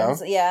whatever.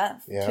 Taverns, yeah.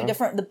 Two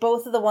different.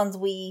 Both of the ones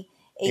we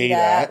ate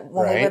at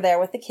when we were there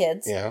with the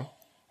kids. Yeah.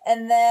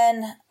 And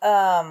then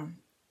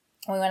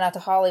we went out to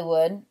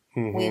Hollywood.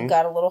 We've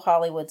got a little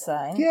Hollywood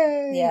sign.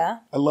 Yay! Yeah.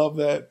 I love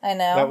that. I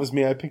know. That was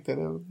me. I picked that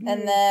up.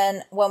 And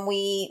then when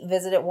we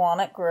visited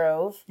Walnut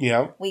Grove,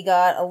 we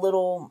got a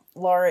little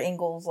Laura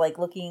Ingalls like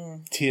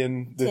looking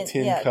tin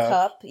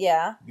cup.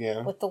 Yeah.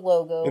 With the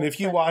logo. And if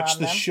you watch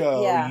the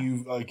show,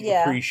 you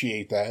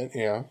appreciate that.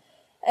 Yeah.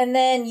 And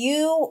then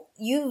you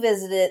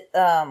visited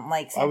I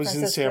was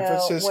in San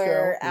Francisco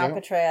where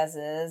Alcatraz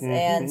is,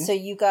 and so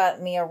you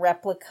got me a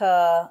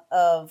replica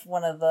of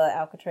one of the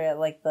Alcatraz,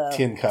 like the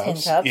tin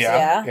cups.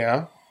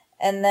 Yeah.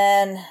 And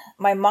then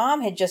my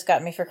mom had just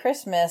got me for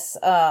Christmas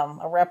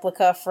a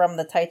replica from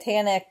the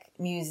Titanic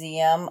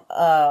Museum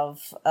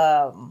of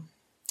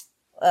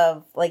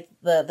like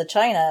the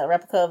China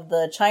replica of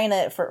the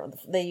China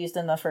they used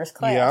in the first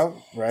class. Yeah,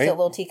 right. So a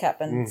little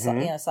teacup and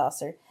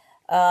saucer.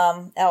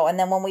 And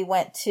then when we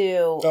went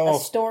to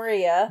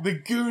Astoria, the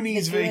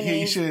Goonies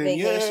vacation,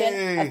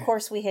 Yay! Of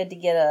course we had to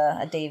get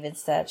a David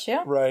statue.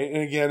 Right,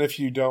 and again, if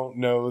you don't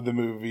know the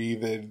movie,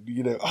 then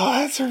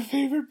that's our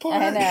favorite part.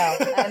 I know,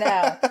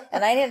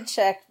 and I didn't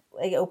check.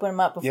 Open them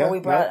up before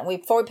we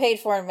before we paid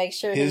for him, make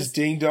sure his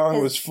ding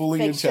dong was fully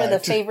intact. Make sure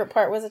the favorite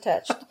part was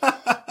attached.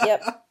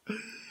 Yep.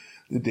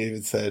 The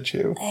David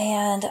statue.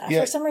 And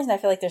for some reason, I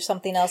feel like there's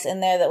something else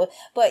in there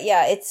but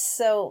it's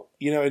so.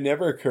 It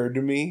never occurred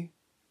to me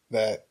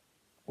that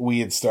we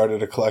had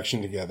started a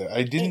collection together.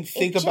 I didn't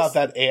think about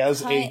that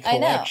as a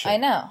collection. I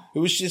know. It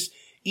was just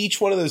each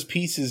one of those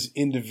pieces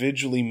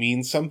individually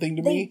means something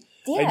to me.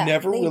 I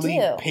never really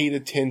paid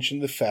attention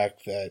to the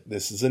fact that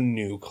this is a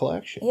new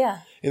collection. Yeah.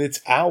 And it's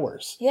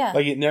ours. Yeah.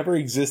 Like it never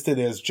existed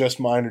as just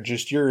mine or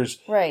just yours.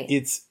 Right.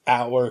 It's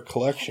our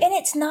collection. And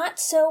it's not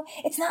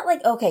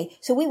like, okay,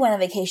 so we went on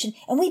vacation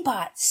and we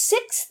bought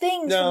 6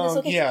 things from this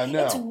location. Yeah,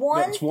 no. It's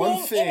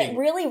one thing. And it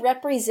really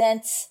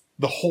represents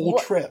the whole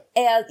trip.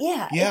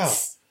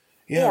 It's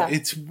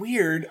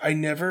weird. I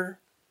never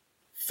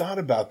thought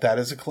about that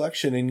as a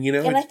collection, and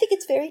and I think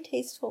it's very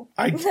tasteful.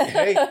 And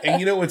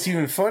what's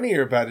even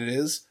funnier about it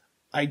is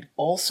I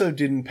also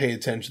didn't pay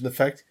attention to the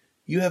fact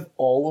you have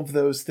all of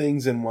those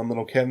things in one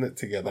little cabinet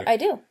together. I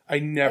do. I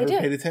never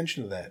paid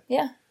attention to that.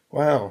 Yeah.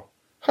 Wow.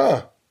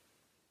 Huh.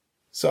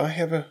 So I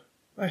have a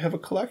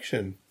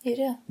collection. You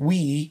do.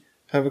 We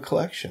have a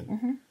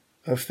collection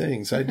of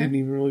things. I didn't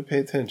even really pay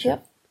attention.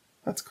 Yep.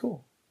 That's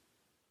cool.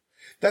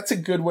 That's a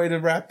good way to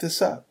wrap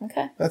this up.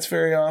 Okay. That's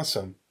very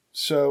awesome.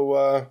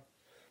 So,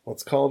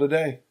 let's call it a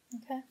day.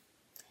 Okay.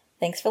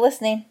 Thanks for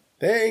listening.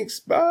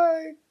 Thanks.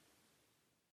 Bye.